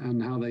lockdown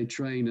and how they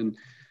train and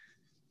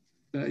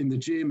in the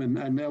gym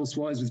and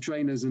elsewise with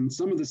trainers. And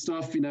some of the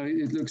stuff,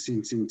 it's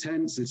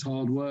intense, it's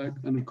hard work.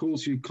 And of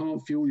course, you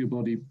can't fuel your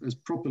body as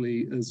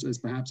properly as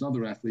perhaps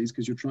other athletes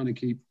because you're trying to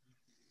keep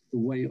the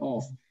weight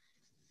off.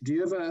 Do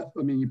you ever,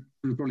 I mean,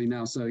 you're probably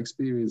now so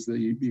experienced that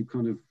you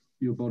kind of,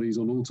 your body's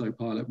on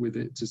autopilot with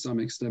it to some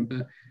extent.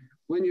 But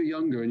when you're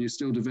younger and you're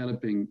still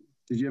developing,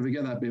 did you ever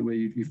get that bit where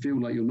you feel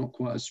like you're not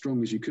quite as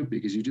strong as you could be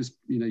because you just,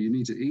 you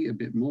need to eat a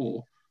bit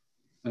more?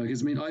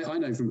 Because I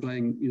know from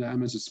playing,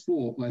 amateur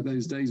sport, like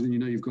those days when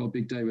you've got a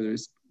big day, whether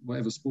it's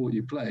whatever sport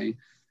you play,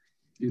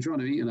 you're trying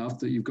to eat enough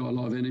that you've got a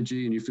lot of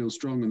energy and you feel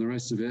strong and the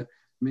rest of it.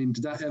 I mean,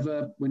 did that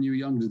ever, when you were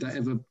young, was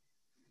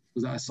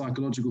that a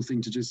psychological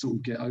thing to just sort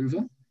of get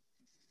over?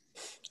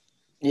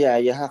 Yeah,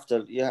 you have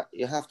to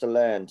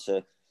learn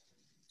to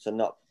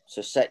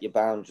set your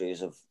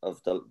boundaries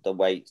of the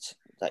weight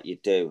that you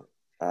do.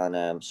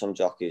 And some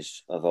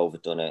jockeys have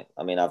overdone it.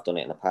 I mean, I've done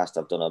it in the past.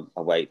 I've done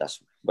a weight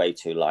that's way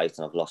too light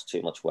and I've lost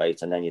too much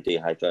weight, and then you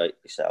dehydrate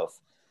yourself.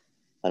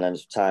 And then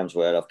there's times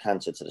where I've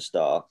cantered to the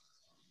start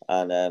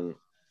and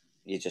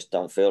you just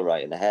don't feel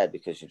right in the head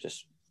because you've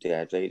just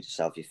dehydrated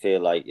yourself. You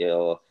feel like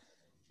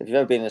if you've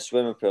ever been in a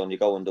swimming pool and you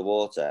go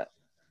underwater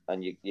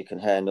and you can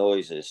hear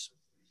noises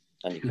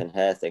and you can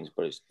hear things,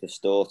 but it's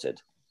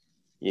distorted.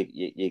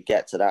 You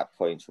get to that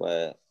point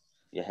where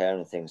you're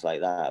hearing things like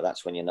that.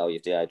 That's when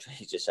you've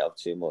dehydrated yourself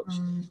too much.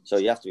 So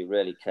you have to be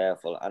really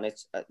careful. And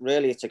it's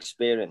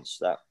experience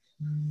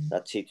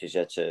that teaches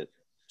you to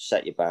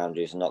set your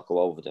boundaries and not go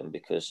over them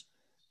because,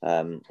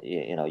 you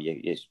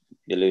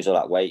lose all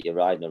that weight, you're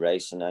riding a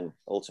race, and then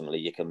ultimately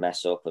you can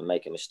mess up and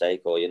make a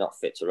mistake or you're not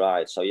fit to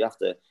ride. So you have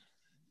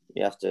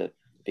to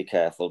be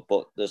careful.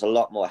 But there's a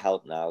lot more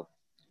help now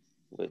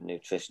with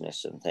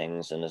nutritionists and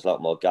things, and there's a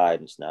lot more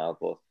guidance now.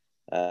 But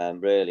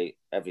really,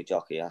 every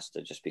jockey has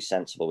to just be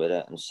sensible with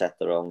it and set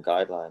their own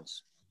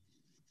guidelines.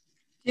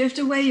 Do you have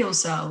to weigh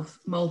yourself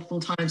multiple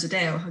times a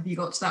day, or have you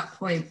got to that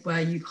point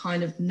where you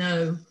kind of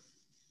know,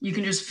 you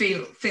can just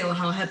feel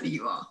how heavy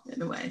you are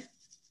in a way?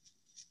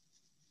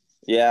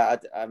 Yeah,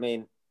 I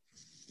mean,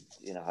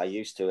 I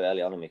used to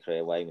early on in my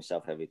career weigh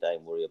myself every day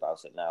and worry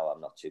about it. Now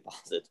I'm not too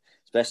bothered,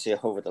 especially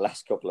over the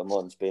last couple of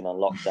months being on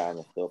lockdown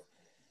and stuff.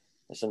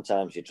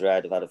 Sometimes you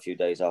dread. I've had a few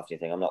days off and you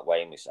think I'm not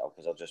weighing myself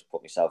because I'll just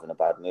put myself in a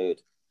bad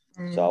mood.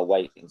 So I'll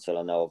wait until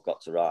I know I've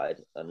got to ride,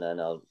 and then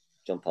I'll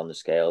jump on the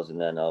scales, and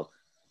then I'll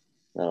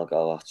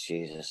go, oh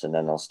Jesus, and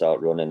then I'll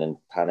start running and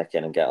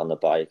panicking and get on the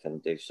bike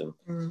and do some,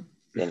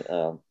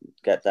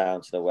 get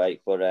down to the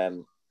weight. But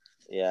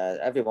yeah,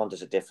 everyone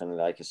does it differently,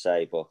 like I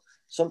say. But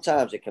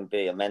sometimes it can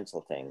be a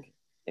mental thing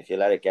if you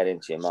let it get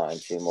into your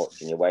mind too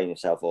much and you're weighing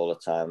yourself all the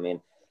time. I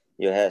mean,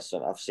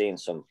 I've seen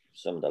some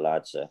of the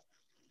lads.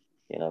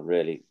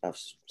 Really, I've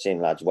seen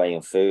lads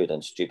weighing food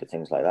and stupid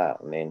things like that.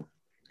 I mean,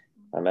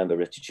 I remember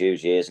Richard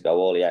Hughes years ago,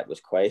 all he ate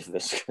was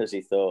quavers because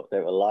he thought they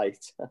were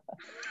light.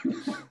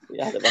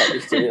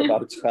 Used to eat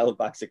about 12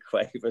 bags of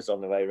quavers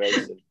on the way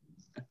racing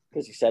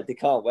because he said they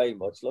can't weigh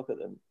much. Look at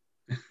them.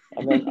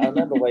 I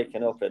remember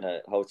waking up in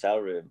a hotel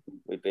room.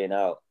 We'd been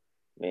out,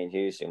 me and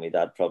Hughes, and we'd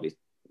had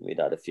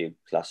a few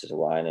glasses of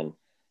wine and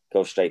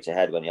go straight to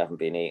head when you haven't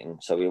been eating.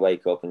 So we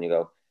wake up and we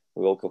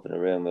woke up in a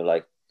room. We're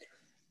like,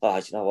 oh,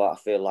 do you know what? I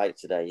feel light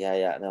today.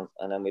 Yeah.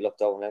 And then we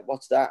looked over and went,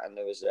 what's that? And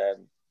there was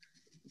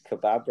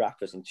kebab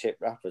wrappers and chip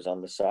wrappers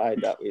on the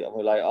side and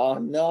we're like, oh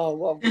no,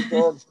 what have we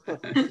done?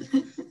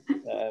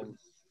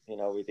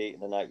 We'd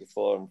eaten the night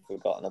before and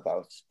forgotten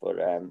about, but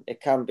it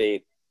can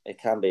be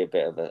a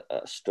bit of a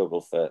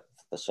struggle for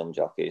some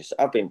jockeys.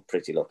 I've been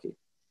pretty lucky.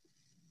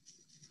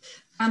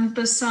 And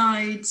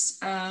besides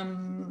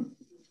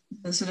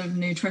the sort of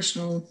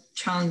nutritional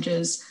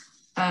challenges,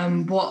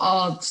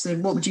 what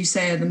would you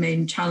say are the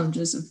main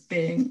challenges of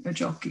being a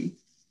jockey?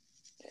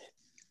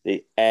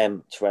 The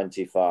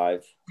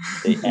M25,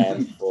 the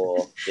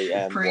M4, the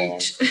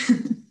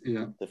M1,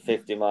 yeah, the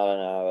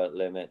 50-mile-an-hour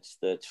limits,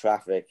 the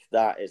traffic.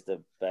 That is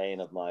the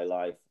bane of my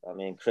life. I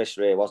mean, Chris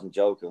Rea wasn't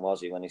joking, was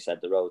he, when he said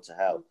the road to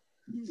hell?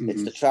 Mm-hmm.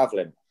 It's the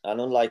travelling.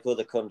 And unlike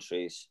other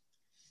countries,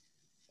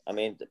 I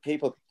mean,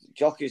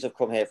 jockeys have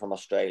come here from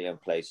Australia and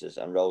places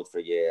and rode for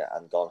a year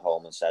and gone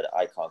home and said,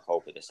 I can't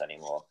cope with this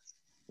anymore.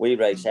 We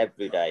race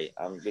every day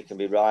and we can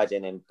be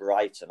riding in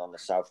Brighton on the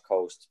south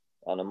coast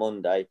on a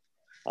Monday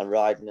and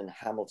riding in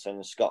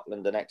Hamilton,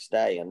 Scotland the next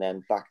day and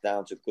then back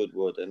down to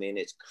Goodwood. I mean,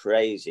 it's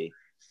crazy.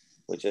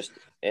 We're just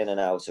in and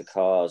out of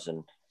cars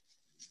and,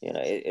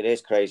 it is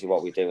crazy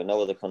what we do. And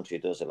no other country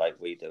does it like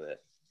we do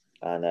it.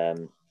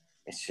 And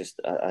it's just,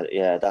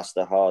 that's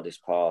the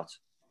hardest part.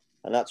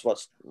 And that's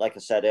what's, like I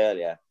said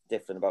earlier,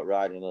 different about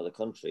riding in other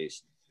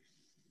countries.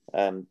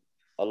 A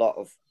lot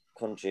of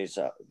countries,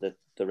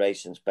 the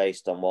racing's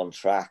based on one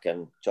track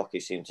and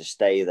jockeys seem to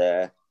stay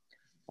there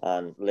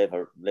and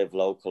live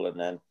local and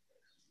then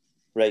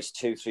race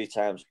 2-3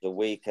 times a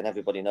week and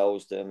everybody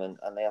knows them and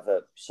they have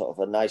a sort of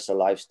a nicer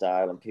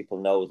lifestyle and people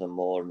know them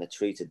more and they're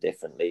treated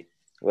differently.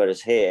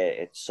 Whereas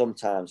here,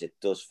 sometimes it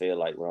does feel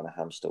like we're on a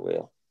hamster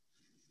wheel.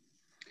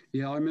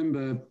 Yeah, I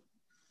remember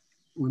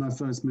when I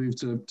first moved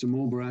to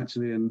Marlborough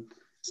actually and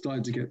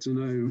started to get to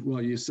know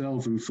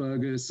yourself and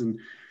Fergus and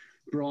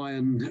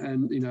Brian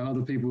and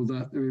other people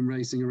that are in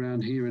racing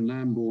around here in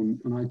Lambourne,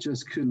 and I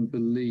just couldn't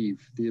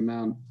believe the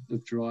amount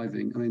of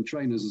driving. I mean,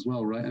 trainers as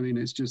well, right? I mean,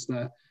 it's just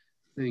that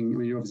thing. I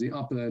mean, you're obviously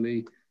up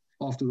early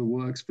after the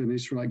work's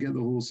finished, right? Get the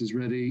horses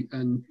ready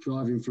and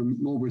driving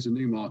from Marlborough to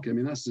Newmarket. I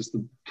mean, that's just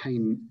the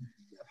pain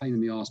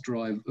in the arse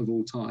drive of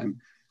all time.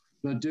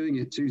 But doing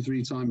it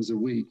 2-3 times a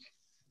week,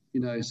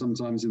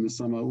 sometimes in the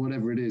summer,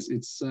 whatever it is,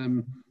 it's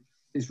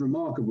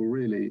remarkable,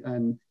 really.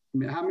 And I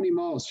mean, how many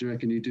miles do you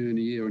reckon you do in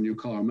a year on your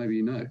car? Or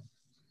maybe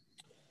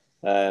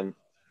Well,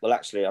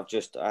 actually,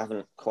 I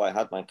haven't quite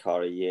had my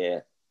car a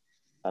year,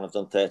 and I've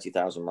done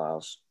 30,000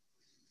 miles.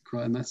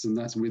 Right, and that's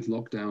with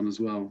lockdown as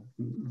well.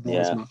 Not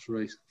as much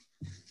race.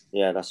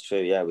 Yeah, that's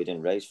true. Yeah, we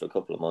didn't race for a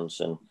couple of months,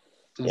 and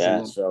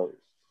so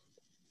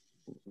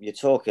you're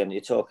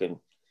talking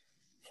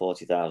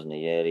 40,000 a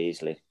year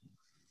easily.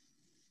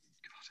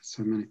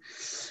 So many.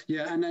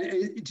 Yeah, and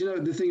do you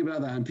know the thing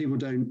about that, and people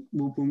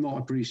will not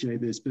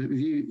appreciate this, but if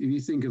you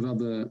think of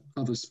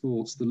other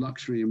sports, the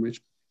luxury in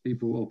which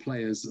people or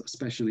players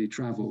especially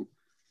travel,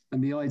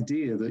 and the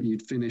idea that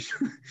you'd finish,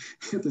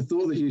 the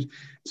thought that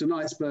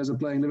tonight Spurs are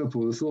playing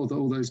Liverpool, the thought that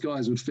all those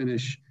guys would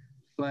finish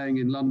playing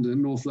in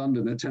London, North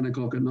London at 10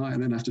 o'clock at night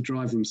and then have to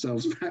drive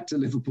themselves back to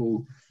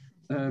Liverpool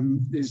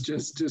is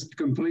just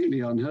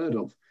completely unheard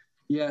of.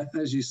 Yeah,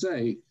 as you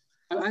say,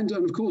 and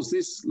of course,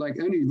 this,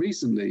 only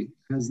recently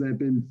has there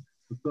been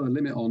a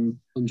limit on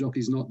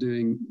jockeys not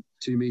doing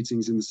 2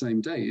 meetings in the same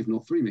day, if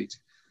not 3 meetings.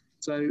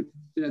 So,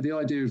 the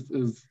idea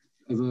of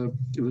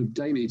a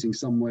day meeting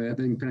somewhere,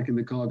 then packing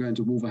the car, going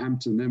to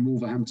Wolverhampton, then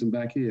Wolverhampton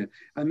back here,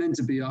 and then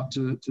to be up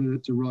to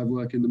ride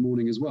work in the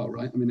morning as well,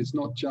 right? I mean, it's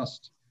not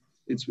just,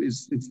 it's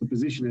the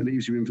position it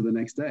leaves you in for the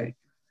next day.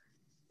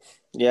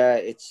 Yeah,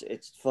 it's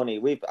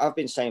funny. I've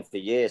been saying for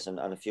years, and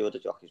a few other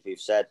jockeys, we've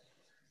said,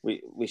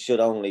 we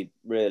should only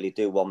really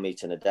do 1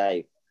 meeting a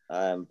day,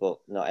 but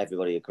not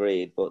everybody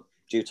agreed. But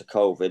due to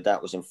COVID,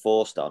 that was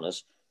enforced on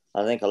us.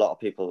 I think a lot of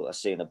people are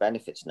seeing the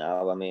benefits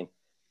now. I mean,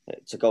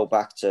 to go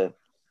back to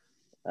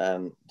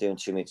doing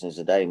 2 meetings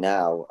a day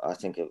now, I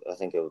think it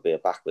would be a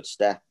backward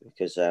step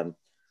because,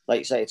 like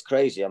you say, it's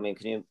crazy. I mean,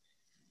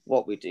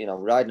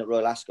 riding at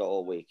Royal Ascot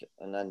all week,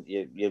 and then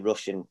you're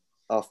rushing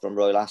off from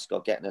Royal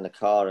Ascot, getting in a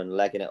car and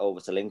legging it over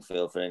to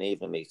Lingfield for an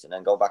evening meeting, and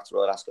then go back to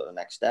Royal Ascot the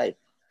next day.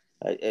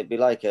 It'd be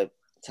like a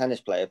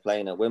tennis player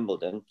playing at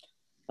Wimbledon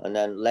and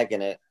then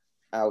legging it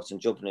out and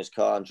jumping his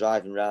car and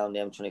driving around the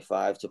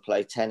M25 to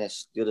play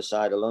tennis the other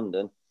side of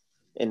London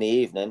in the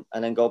evening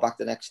and then go back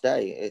the next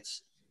day. It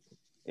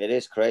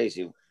is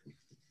crazy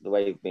the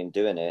way you've been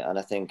doing it. And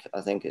I think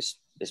it's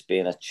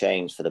been a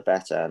change for the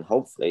better, and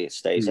hopefully it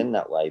stays in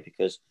that way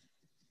because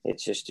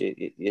it's just,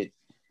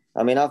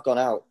 I mean, I've gone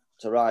out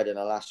to ride in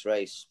a last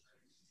race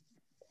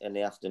in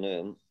the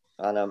afternoon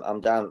and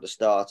I'm down at the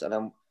start,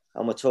 and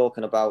we're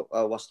talking about,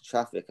 oh, what's the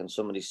traffic, and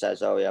somebody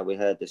says, oh yeah, we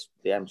heard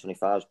the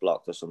M25's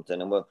blocked or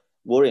something, and we're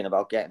worrying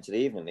about getting to the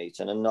evening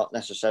meeting and not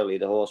necessarily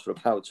the horse we're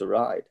about to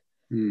ride.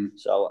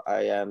 So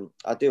I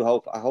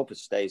hope it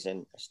stays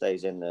in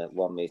the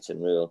one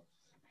meeting rule,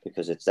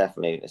 because it's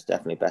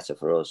definitely better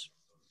for us.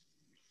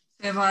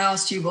 So if I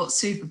asked you what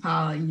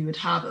superpower you would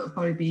have, it would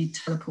probably be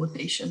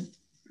teleportation.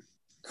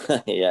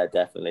 Yeah,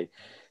 definitely.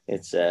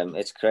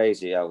 It's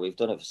crazy how we've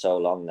done it for so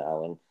long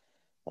now, and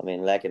I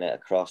mean, legging it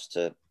across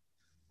to,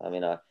 I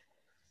mean,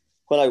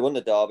 when I won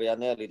the Derby, I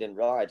nearly didn't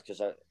ride because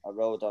I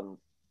rode on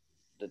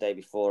the day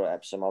before at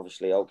Epsom,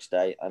 obviously Oaks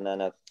Day, and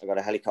then I got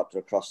a helicopter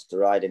across to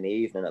ride in the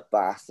evening at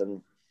Bath,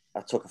 and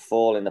I took a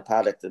fall in the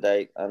paddock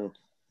today and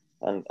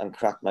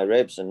cracked my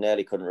ribs and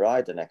nearly couldn't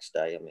ride the next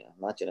day. I mean,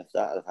 imagine if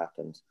that had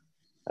happened.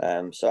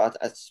 So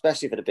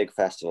especially for the big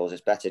festivals,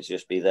 it's better to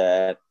just be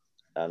there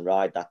and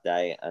ride that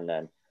day and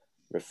then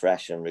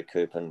refresh and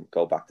recoup and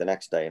go back the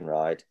next day and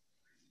ride.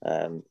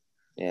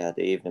 The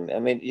evening. I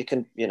mean, you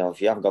can,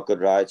 if you haven't got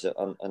good rides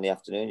on the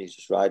afternoon, you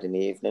just ride in the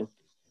evening.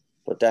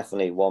 But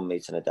definitely one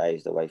meeting a day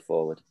is the way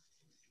forward.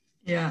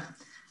 Yeah.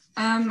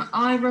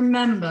 I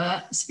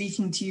remember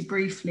speaking to you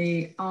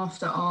briefly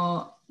after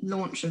our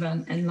launch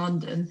event in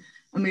London,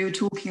 and we were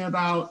talking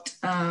about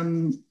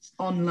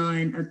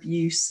online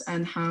abuse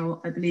and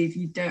how I believe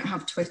you don't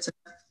have Twitter.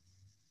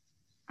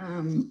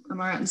 Am I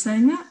right in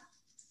saying that?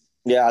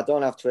 Yeah, I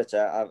don't have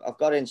Twitter. I've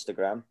got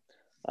Instagram,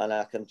 and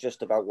I can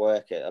just about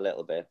work it a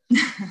little bit.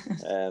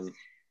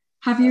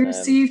 Have you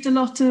received a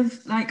lot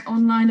of like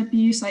online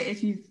abuse? Like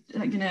if you've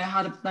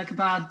had a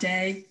bad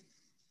day,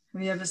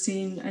 have you ever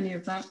seen any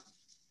of that?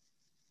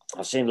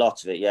 I've seen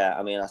lots of it. Yeah,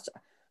 I mean,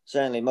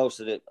 certainly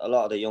a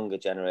lot of the younger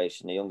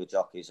generation, the younger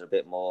jockeys are a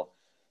bit more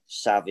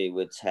savvy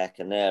with tech,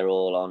 and they're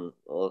all on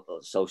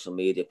social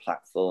media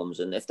platforms.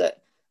 And if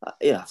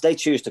they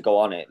choose to go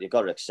on it, you've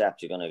got to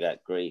accept you're going to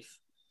get grief,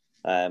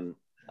 and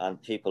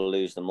people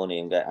lose the money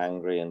and get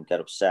angry and get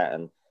upset.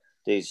 And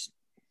these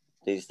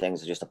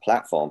things are just a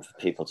platform for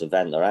people to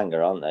vent their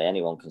anger, aren't they?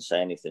 Anyone can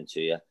say anything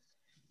to you.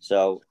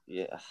 So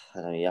you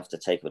have to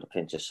take it with a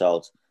pinch of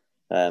salt.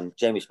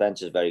 Jamie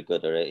Spencer's very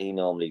good at it. He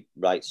normally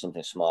writes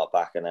something smart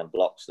back and then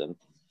blocks them.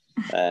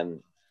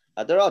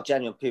 There are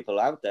genuine people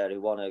out there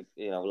who want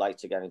to, like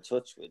to get in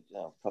touch with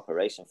proper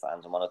racing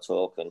fans and want to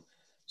talk. And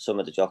some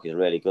of the jockeys are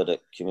really good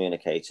at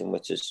communicating,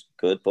 which is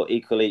good. But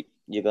equally,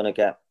 you're going to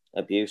get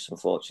abuse,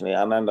 unfortunately.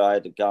 I remember I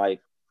had a guy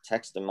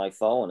texting my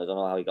phone. I don't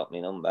know how he got my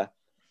number.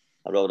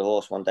 I rode a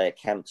horse one day at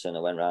Kempton. I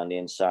went around the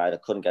inside. I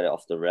couldn't get it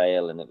off the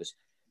rail, and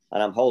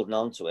I'm holding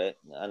on to it.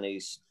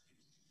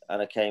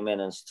 And I came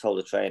in and told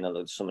the trainer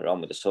there's something wrong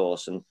with this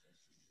horse. And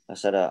I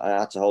said I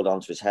had to hold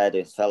on to his head.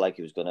 It felt like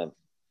he was gonna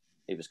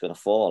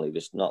fall. He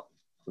was not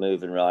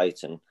moving right.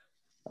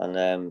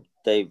 And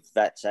Dave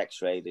Vets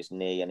X-rayed his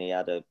knee, and he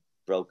had a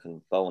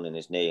broken bone in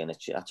his knee, and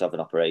he had to have an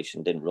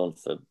operation. Didn't run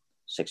for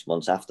 6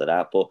 months after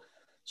that. But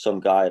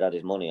some guy had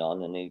his money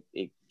on, and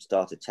he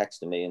started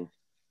texting me and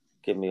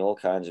giving me all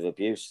kinds of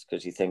abuse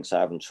because he thinks I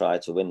haven't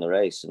tried to win the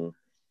race. And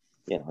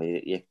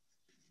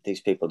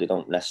these people, they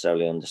don't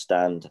necessarily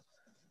understand.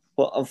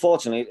 But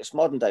unfortunately, it's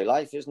modern day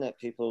life, isn't it?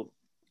 People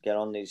get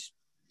on these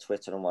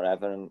Twitter and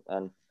whatever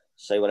and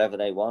say whatever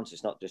they want.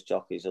 It's not just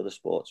jockeys, other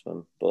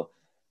sportsmen. But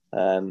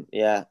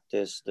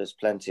there's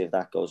plenty of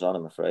that goes on,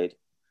 I'm afraid.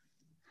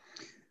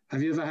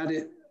 Have you ever had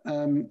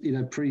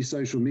it,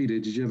 pre-social media?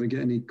 Did you ever get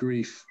any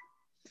grief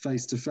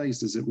face to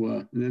face, as it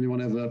were? Did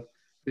anyone ever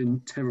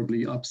been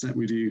terribly upset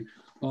with you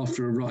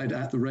after a ride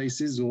at the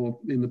races or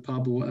in the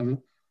pub or whatever?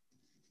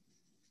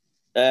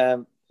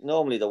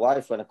 Normally the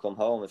wife when I come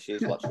home if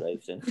she's watched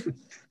racing.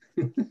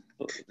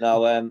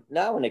 Now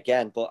and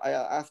again, but I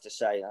have to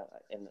say,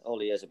 in all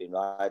the years I've been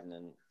riding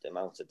and the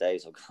amount of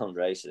days I've gone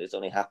racing, it's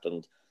only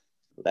happened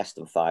less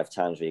than 5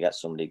 times where you get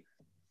somebody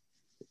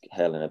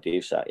hurling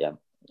abuse at you.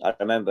 I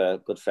remember a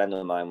good friend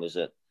of mine was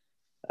at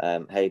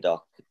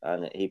Haydock,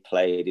 and he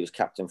was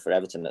captain for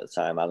Everton at the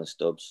time, Alan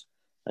Stubbs,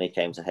 and he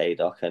came to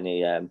Haydock, and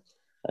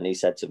he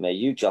said to me,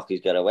 "You jockeys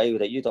get away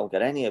with it. You don't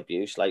get any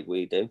abuse like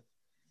we do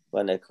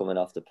when they're coming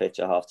off the pitch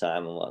at half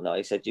time and whatnot."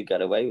 He said, "You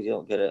get away with it, you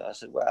don't get it." I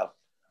said, "Well,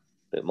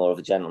 a bit more of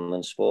a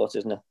gentleman's sport,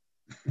 isn't it?"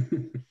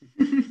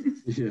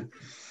 Yeah.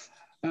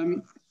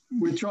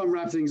 We'll try and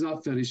wrap things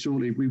up fairly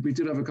shortly. We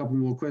did have a couple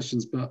more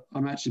questions, but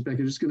I'm actually,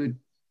 Becca, just going to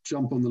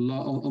jump on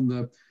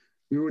the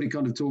we already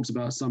kind of talked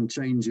about some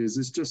changes.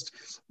 It's just,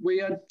 we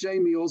had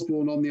Jamie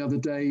Osborne on the other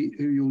day,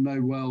 who you'll know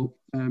well,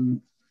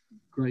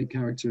 great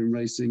character in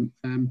racing.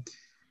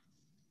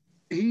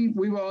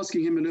 We were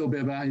asking him a little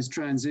bit about his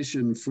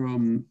transition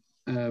from,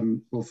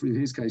 in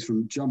his case,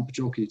 from jump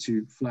jockey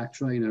to flat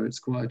trainer. It's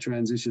quite a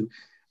transition.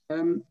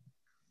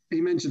 He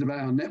mentioned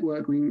about how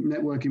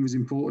networking was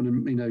important,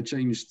 and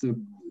changed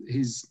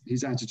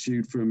his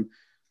attitude from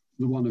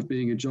the one of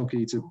being a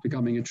jockey to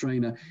becoming a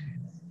trainer.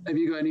 Have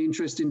you got any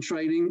interest in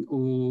training?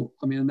 Or,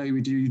 I know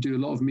you do a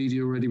lot of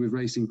media already with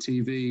Racing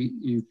TV.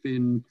 You've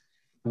been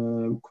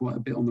quite a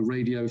bit on the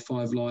radio,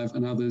 5 Live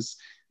and others.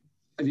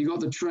 Have you got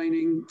the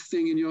training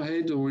thing in your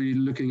head, or are you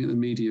looking at the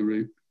media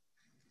route?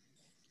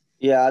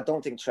 Yeah, I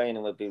don't think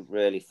training would be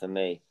really for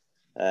me.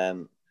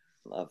 I've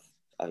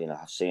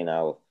seen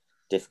how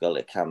difficult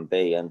it can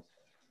be, and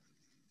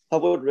I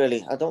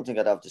don't think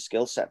I'd have the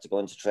skill set to go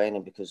into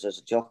training, because as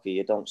a jockey,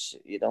 you don't see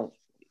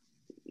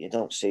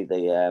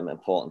the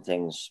important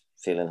things,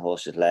 feeling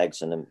horses'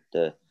 legs and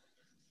the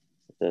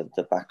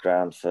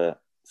background for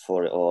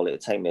it all. It would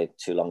take me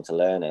too long to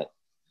learn it,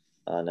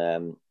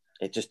 and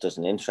it just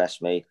doesn't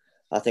interest me.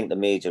 I think the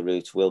media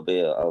route will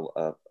be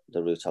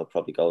the route I'll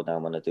probably go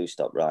down when I do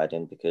stop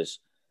riding, because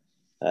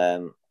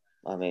I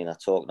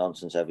talk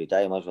nonsense every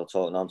day. I might as well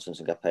talk nonsense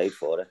and get paid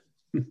for it.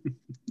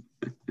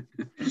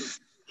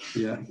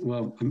 Yeah,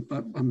 well,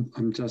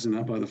 I'm judging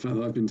that by the fact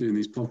that I've been doing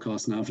these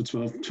podcasts now for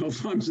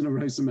 12 times in a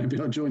row, so maybe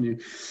I'll join you.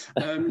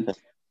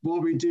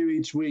 What we do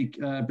each week,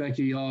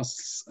 Becky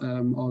asks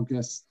our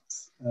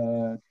guests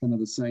kind of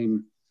the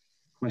same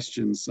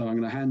questions. So I'm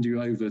going to hand you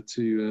over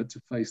to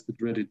face the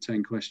dreaded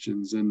 10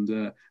 questions, and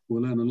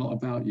we'll learn a lot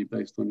about you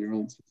based on your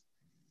answers.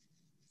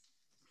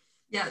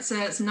 Yeah, so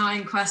it's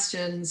 9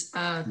 questions,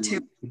 2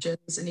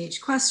 options in each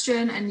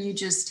question, and you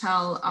just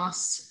tell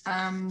us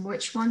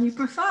which one you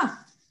prefer.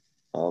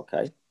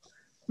 Okay.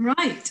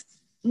 Right.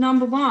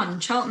 Number 1,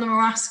 Cheltenham or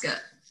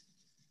Ascot?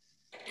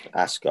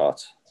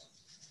 Ascot.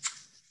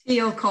 Tea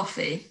or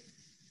coffee?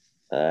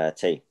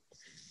 Tea.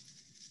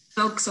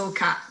 Dogs or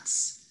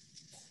cats?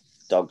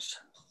 Dogs.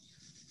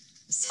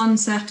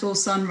 Sunset or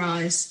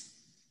sunrise?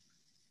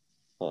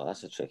 Oh,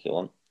 that's a tricky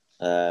one.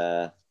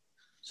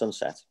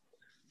 Sunset.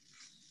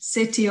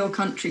 City or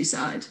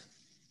countryside?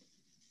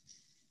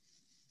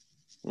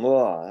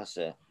 Oh, that's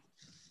it.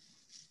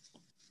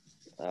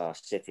 Oh,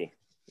 city.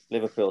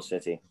 Liverpool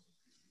City.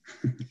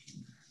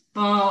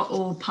 Bar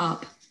or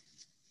pub?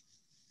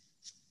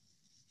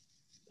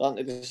 Aren't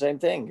they the same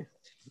thing?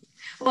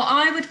 Well,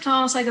 I would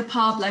class like a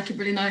pub, like a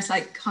really nice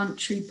like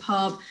country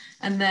pub,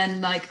 and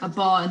then like a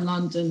bar in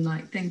London,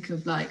 like think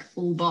of like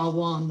All Bar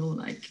One or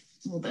like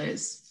all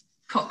those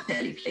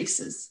cocktaily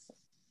places.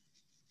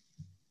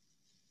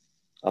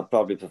 I'd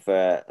probably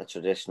prefer a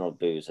traditional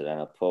boozer than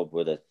a pub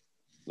with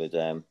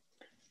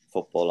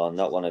football on,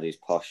 not one of these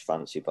posh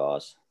fancy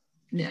bars.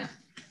 Yeah.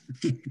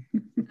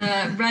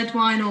 Red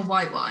wine or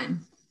white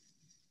wine?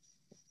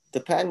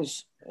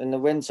 Depends. In the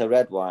winter,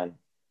 red wine.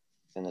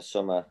 In the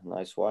summer,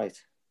 nice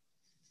white.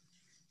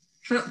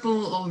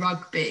 Football or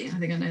rugby? I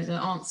think I know the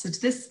answer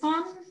to this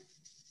one.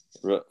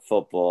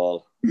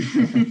 Football.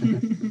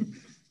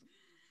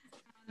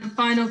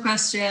 Final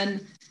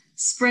question,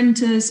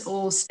 sprinters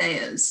or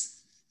stayers?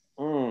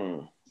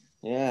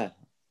 Yeah.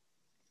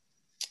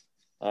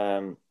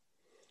 I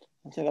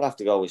think I'd have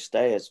to go with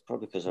stayers,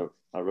 probably because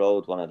I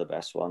rode one of the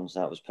best ones.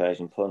 That was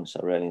Persian Punch.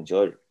 I really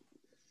enjoyed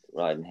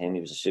riding him.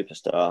 He was a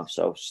superstar.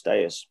 So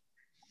stayers.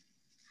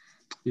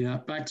 Yeah,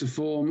 back to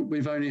form.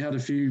 We've only had a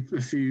few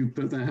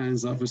put their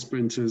hands up for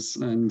sprinters,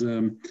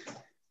 and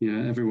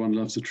everyone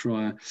loves a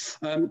trier.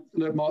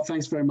 Look, Mark,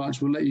 thanks very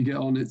much. We'll let you get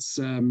on. It's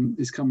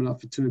coming up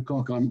for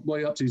 2:00. What are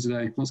you up to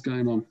today? What's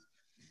going on?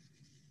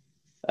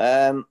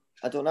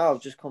 I don't know.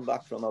 I've just come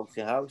back from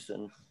Oakley House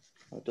and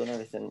I've done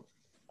everything.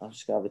 I'm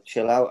just gonna have a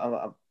chill out.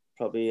 I'll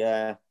probably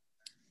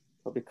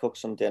cook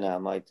some dinner. I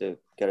might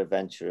get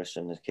adventurous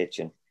in the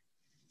kitchen.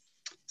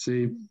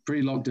 See,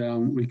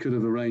 pre-lockdown, we could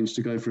have arranged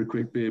to go for a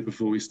quick beer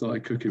before we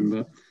started cooking,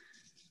 but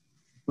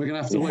we're going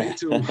to have to wait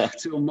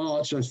till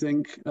March, I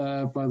think,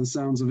 by the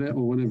sounds of it,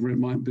 or whenever it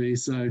might be.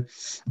 So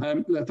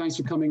look, thanks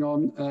for coming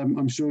on.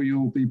 I'm sure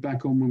you'll be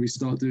back on when we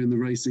start doing the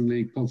Racing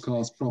League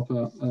podcast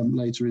proper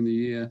later in the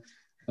year.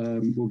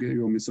 We'll get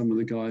you on with some of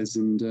the guys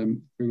and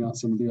bring out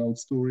some of the old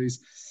stories.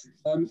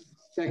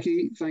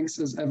 Becky, thanks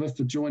as ever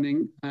for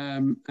joining,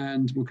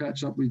 and we'll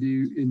catch up with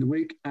you in the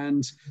week.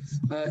 And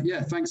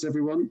thanks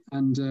everyone,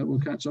 and we'll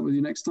catch up with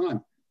you next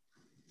time.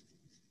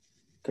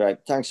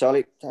 Great. Thanks,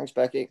 Ollie. Thanks,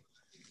 Becky.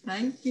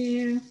 Thank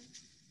you.